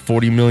just gave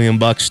 $40 million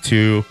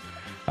to.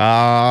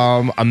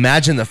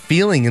 Imagine the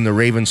feeling in the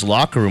Ravens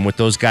locker room with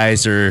those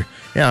guys are,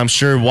 I'm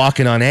sure,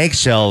 walking on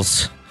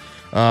eggshells.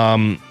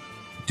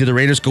 Do the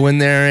Raiders go in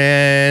there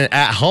and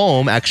at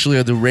home, actually,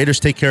 or the Raiders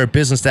take care of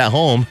business at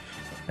home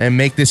and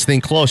make this thing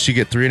close? You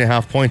get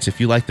 3.5 points if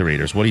you like the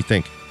Raiders. What do you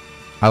think?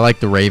 I like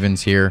the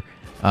Ravens here.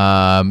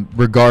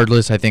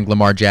 Regardless, I think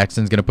Lamar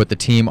Jackson's going to put the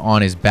team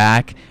on his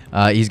back.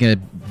 He's going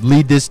to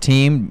lead this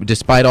team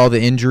despite all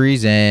the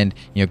injuries and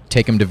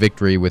take him to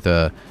victory with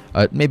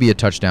maybe a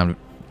touchdown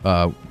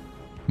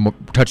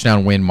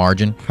win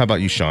margin. How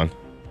about you, Sean?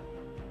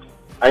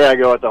 I got to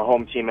go with the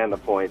home team and the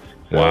points.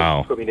 So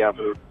Wow. Put me down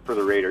for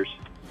the Raiders.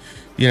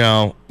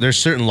 There's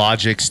certain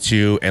logics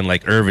to and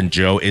like Irvin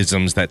Joe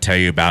isms that tell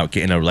you about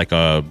getting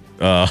a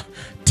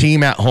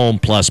team at home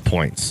plus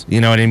points.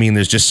 You know what I mean?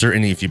 There's just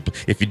certain if you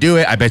do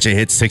it, I bet you it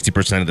hits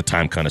 60% of the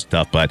time kind of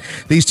stuff. But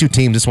these two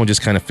teams, this one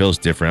just kind of feels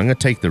different. I'm going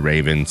to take the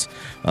Ravens.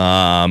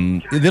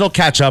 They'll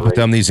catch up with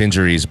them, these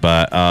injuries,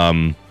 but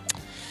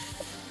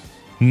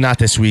not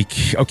this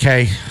week.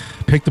 Okay,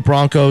 pick the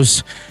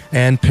Broncos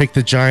and pick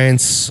the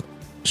Giants.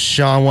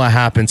 Sean, what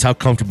happens? How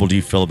comfortable do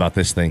you feel about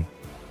this thing?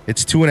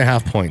 It's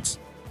 2.5 points.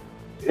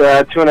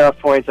 2.5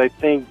 points. I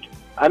think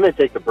I'm going to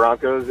take the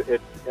Broncos.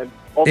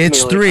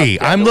 It's 3.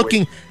 I'm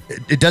looking.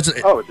 It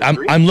doesn't. Oh, it's a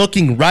 3? I'm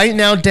looking right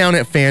now down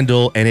at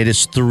FanDuel, and it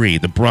is 3.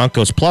 The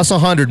Broncos plus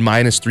 100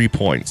 minus 3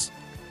 points.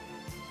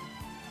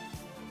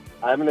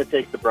 I'm going to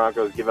take the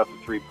Broncos, give up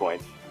the 3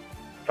 points.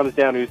 Comes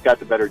down to who's got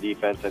the better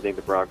defense. I think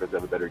the Broncos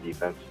have a better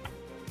defense.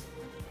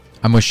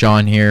 I'm with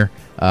Sean here.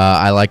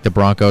 I like the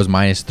Broncos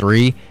minus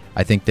 3.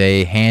 I think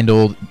they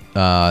handled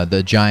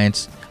the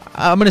Giants.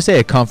 I'm going to say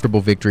a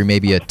comfortable victory,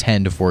 maybe a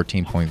 10 to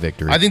 14 point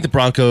victory. I think the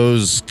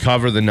Broncos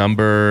cover the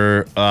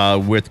number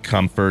with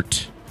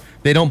comfort.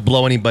 They don't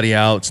blow anybody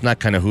out. It's not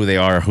kind of who they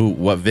are,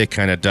 what Vic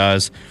kind of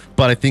does.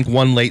 But I think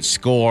one late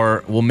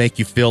score will make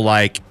you feel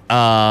like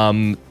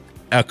a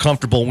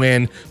comfortable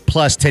win.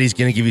 Plus, Teddy's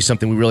going to give you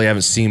something we really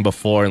haven't seen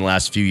before in the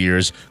last few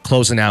years,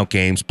 closing out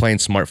games, playing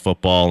smart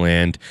football,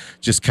 and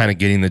just kind of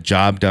getting the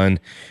job done.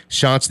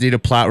 Sean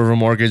Sedita, Platte River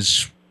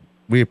Mortgage,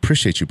 we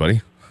appreciate you,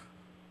 buddy.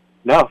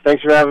 No,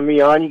 thanks for having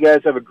me on. You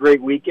guys have a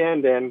great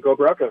weekend, and go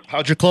Broncos.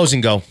 How'd your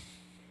closing go?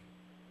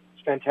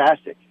 It's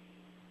fantastic.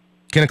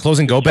 Can a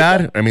closing go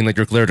bad? I mean, like,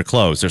 you're clear to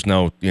close. There's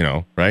no,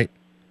 right?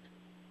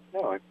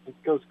 No, it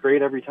goes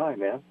great every time,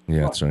 man. Yeah,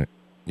 that's right.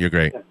 You're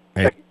great. Yeah.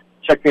 Hey,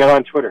 check me out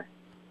on Twitter.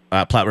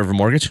 Platte River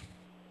Mortgage?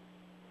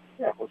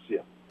 Yeah, we'll see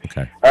you.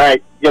 Okay. All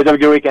right. You guys have a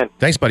good weekend.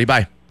 Thanks, buddy.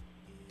 Bye.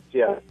 See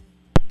ya.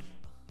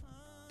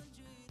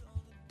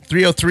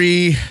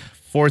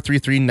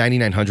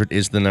 303-433-9900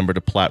 is the number to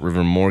Platte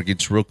River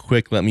Mortgage. Real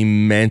quick, let me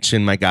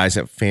mention my guys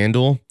at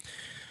FanDuel.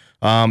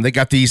 They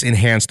got these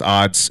enhanced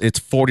odds. It's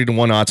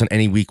 40-1 odds on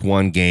any week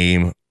 1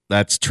 game.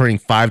 That's turning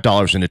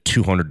 $5 into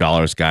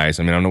 $200, guys.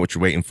 I mean, I don't know what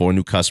you're waiting for.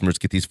 New customers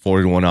get these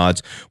 40-1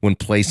 odds when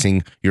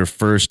placing your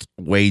first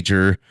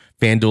wager.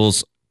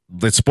 FanDuel's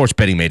the sports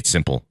betting made it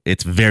simple.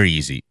 It's very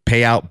easy.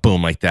 Payout,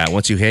 boom, like that.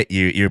 Once you hit,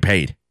 you're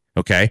paid.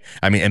 Okay?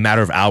 I mean, a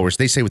matter of hours.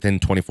 They say within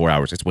 24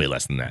 hours. It's way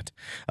less than that.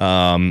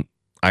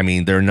 I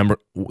mean, they're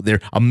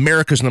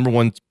America's number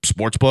 1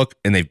 sports book,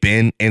 and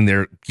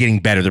they're getting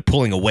better. They're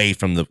pulling away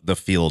from the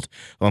field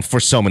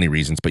for so many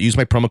reasons. But use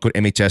my promo code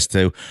MHS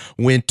to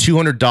win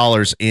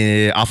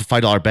 $200 off a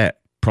 $5 bet.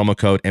 Promo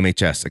code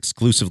MHS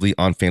exclusively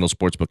on FanDuel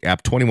Sportsbook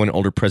app. 21 and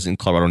older, present in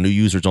Colorado. New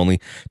users only.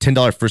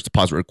 $10 first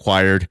deposit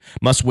required.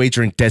 Must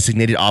wager in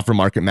designated offer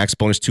market. Max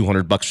bonus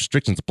 $200.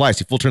 Restrictions apply.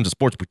 See full terms at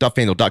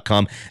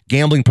sportsbook.fanduel.com.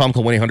 Gambling problem,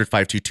 call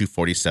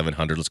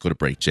 1-800-522-4700. Let's go to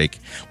break, Jake.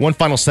 One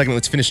final segment.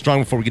 Let's finish strong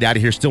before we get out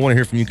of here. Still want to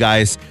hear from you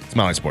guys. It's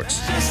Mile High Sports.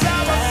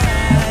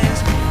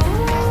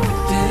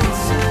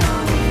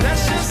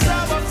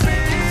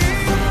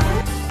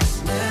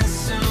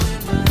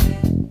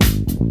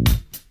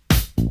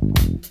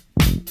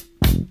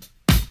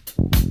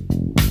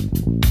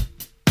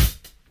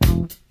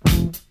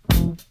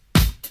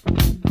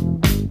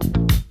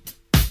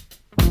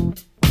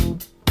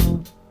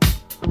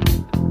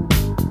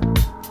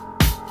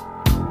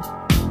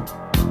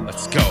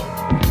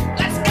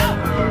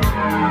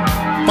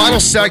 Final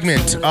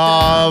segment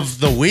of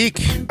the week.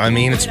 I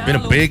mean, it's been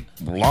a big,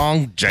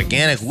 long,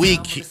 gigantic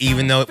week,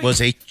 even though it was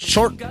a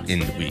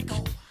short-end week.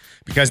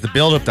 Because the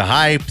build-up, the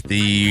hype,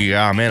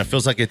 it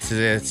feels like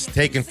it's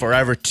taken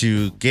forever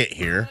to get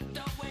here.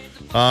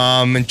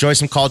 Enjoy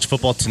some college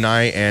football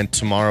tonight and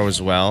tomorrow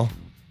as well.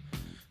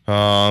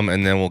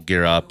 And then we'll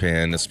gear up,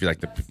 and this will be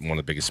like one of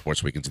the biggest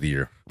sports weekends of the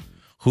year.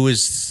 Who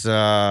is...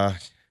 Okay,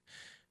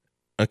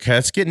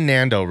 let's get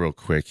Nando real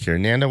quick here.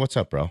 Nando, what's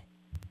up, bro?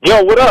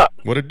 Yo, what up?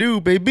 What it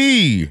do,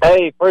 baby?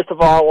 Hey, first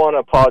of all, I want to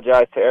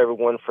apologize to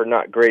everyone for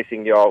not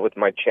gracing y'all with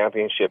my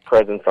championship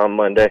presence on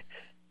Monday.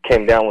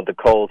 Came down with the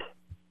cold,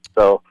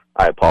 so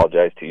I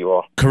apologize to you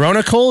all.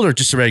 Corona cold or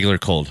just a regular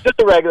cold?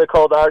 Just a regular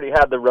cold. I already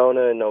had the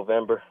Rona in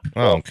November.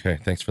 Oh, okay.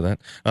 Thanks for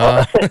that.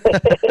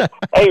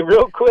 Hey,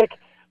 real quick,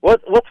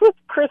 what's with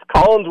Chris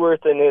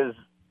Collinsworth and his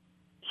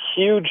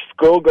huge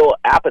Skogel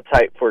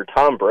appetite for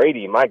Tom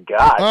Brady? My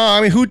God. Oh,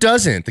 I mean, who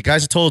doesn't? The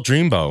guy's a total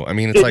dreamboat. I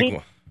mean, it's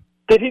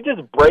Did he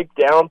just break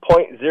down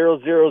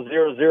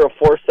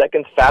 0.00004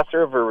 seconds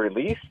faster of a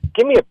release?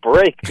 Give me a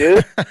break,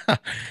 dude. Chris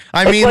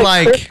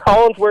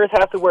Collinsworth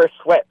has to wear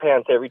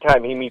sweatpants every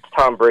time he meets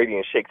Tom Brady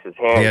and shakes his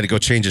hand. He had to go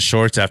change his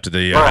shorts after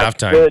the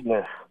halftime. My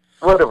goodness.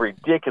 What a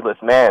ridiculous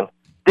man.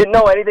 Didn't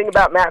know anything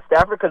about Matt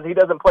Stafford because he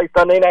doesn't play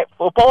Sunday Night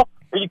Football?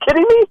 Are you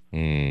kidding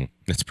me?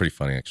 That's pretty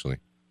funny, actually.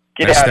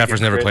 Matt Stafford's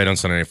never played on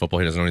Sunday Night Football.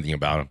 He doesn't know anything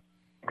about him.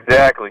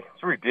 Exactly.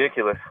 It's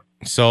ridiculous.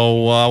 So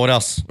what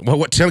else?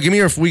 Give me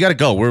your. We got to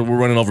go. We're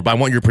running over, but I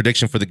want your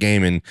prediction for the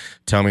game and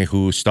tell me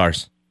who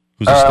stars.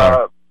 Who's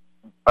the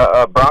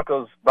star?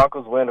 Broncos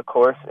win, of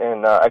course,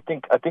 and I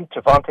think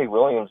Javonte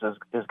Williams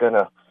is going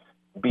to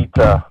beat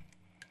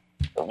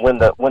win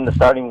the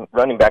starting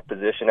running back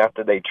position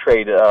after they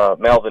trade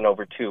Melvin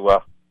over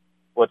to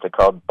what's it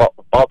called,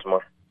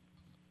 Baltimore.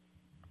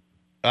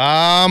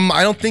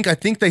 I don't think. I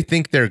think they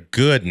think they're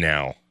good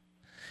now.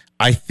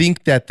 I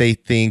think that they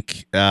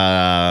think.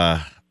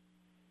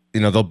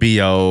 They'll be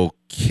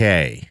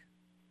okay.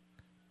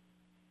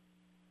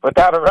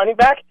 Without a running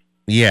back?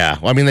 Yeah.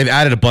 Well, I mean, they've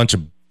added a bunch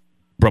of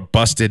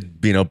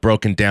busted,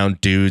 broken down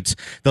dudes.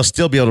 They'll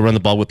still be able to run the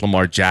ball with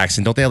Lamar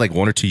Jackson. Don't they have like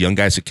one or two young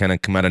guys that kind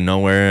of come out of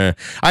nowhere?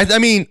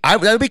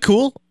 That'd be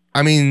cool.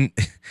 I mean,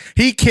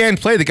 he can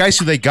play. The guys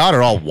who they got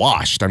are all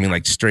washed. I mean,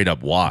 like straight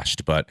up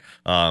washed. But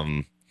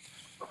I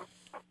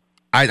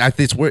think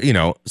it's where,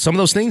 some of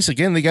those things,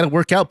 again, they got to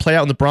work out, play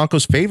out in the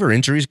Broncos' favor.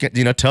 Injuries,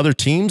 to other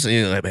teams,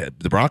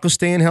 the Broncos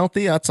staying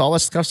healthy. That's all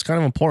that stuff's kind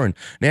of important.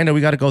 Nando, we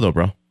got to go though,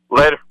 bro.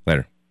 Later.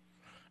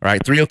 All right,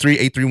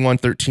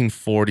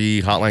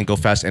 303-831-1340, hotline, Go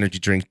Fast Energy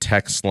Drink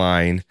text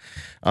line.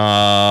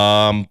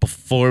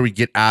 Before we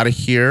get out of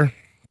here,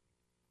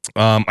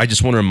 I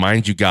just want to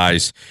remind you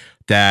guys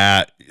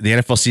that the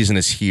NFL season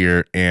is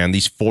here, and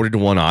these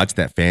 40-1 odds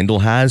that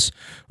FanDuel has,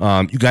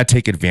 you got to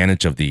take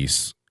advantage of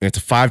these. It's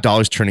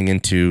 $5 turning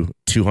into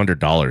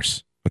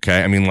 $200.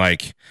 Okay, I mean,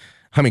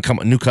 come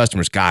on, new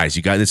customers, guys.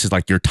 This is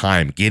like your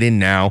time. Get in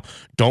now.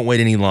 Don't wait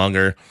any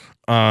longer.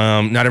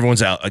 Not everyone's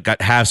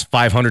has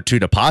 $500 to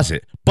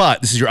deposit,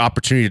 but this is your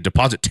opportunity to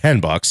deposit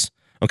 $10,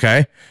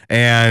 okay,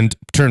 and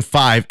turn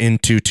 5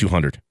 into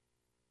 200.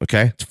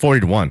 Okay, it's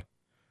 40-1.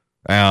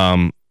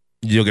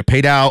 You'll get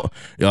paid out.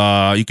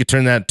 You could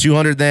turn that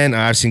 200. Then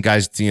I've seen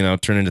guys,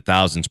 turn into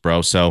thousands,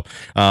 bro. So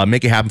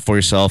make it happen for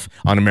yourself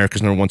on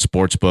America's #1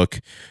 sportsbook.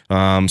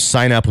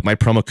 Sign up with my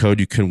promo code.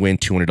 You can win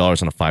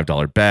 $200 on a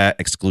 $5 bet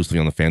exclusively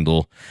on the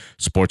FanDuel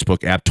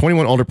Sportsbook app.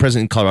 21 older,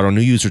 present in Colorado.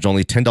 New users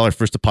only. $10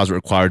 first deposit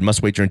required.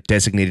 Must wager in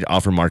designated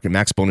offer market.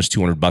 Max bonus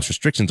 $200.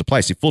 Restrictions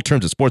apply. See full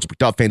terms at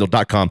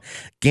sportsbook.fanduel.com.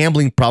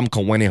 Gambling problem?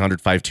 Call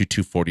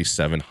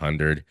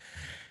 1-800-522-4700.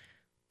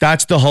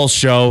 That's the whole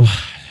show.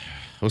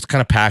 It was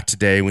kind of packed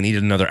today. We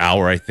needed another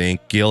hour, I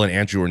think. Gil and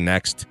Andrew are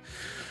next.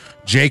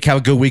 Jake, have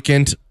a good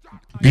weekend.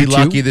 Be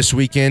lucky this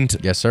weekend.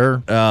 Yes,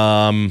 sir.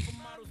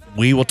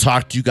 We will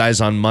talk to you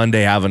guys on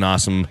Monday. Have an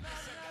awesome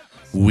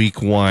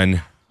week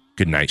 1.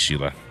 Good night,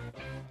 Sheila.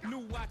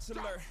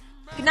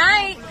 Good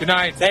night. Good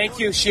night. Thank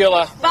you,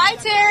 Sheila. Bye,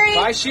 Terry.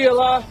 Bye,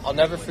 Sheila. I'll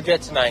never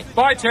forget tonight.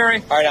 Bye,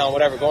 Terry. All right, Alan,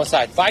 whatever. Go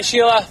inside. Bye,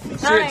 Sheila.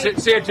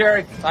 See you,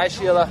 Terry. Bye,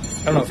 Sheila.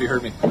 I don't know if you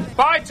heard me.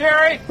 Bye,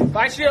 Terry.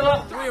 Bye,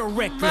 Sheila. Real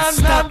record,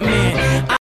 stop, man.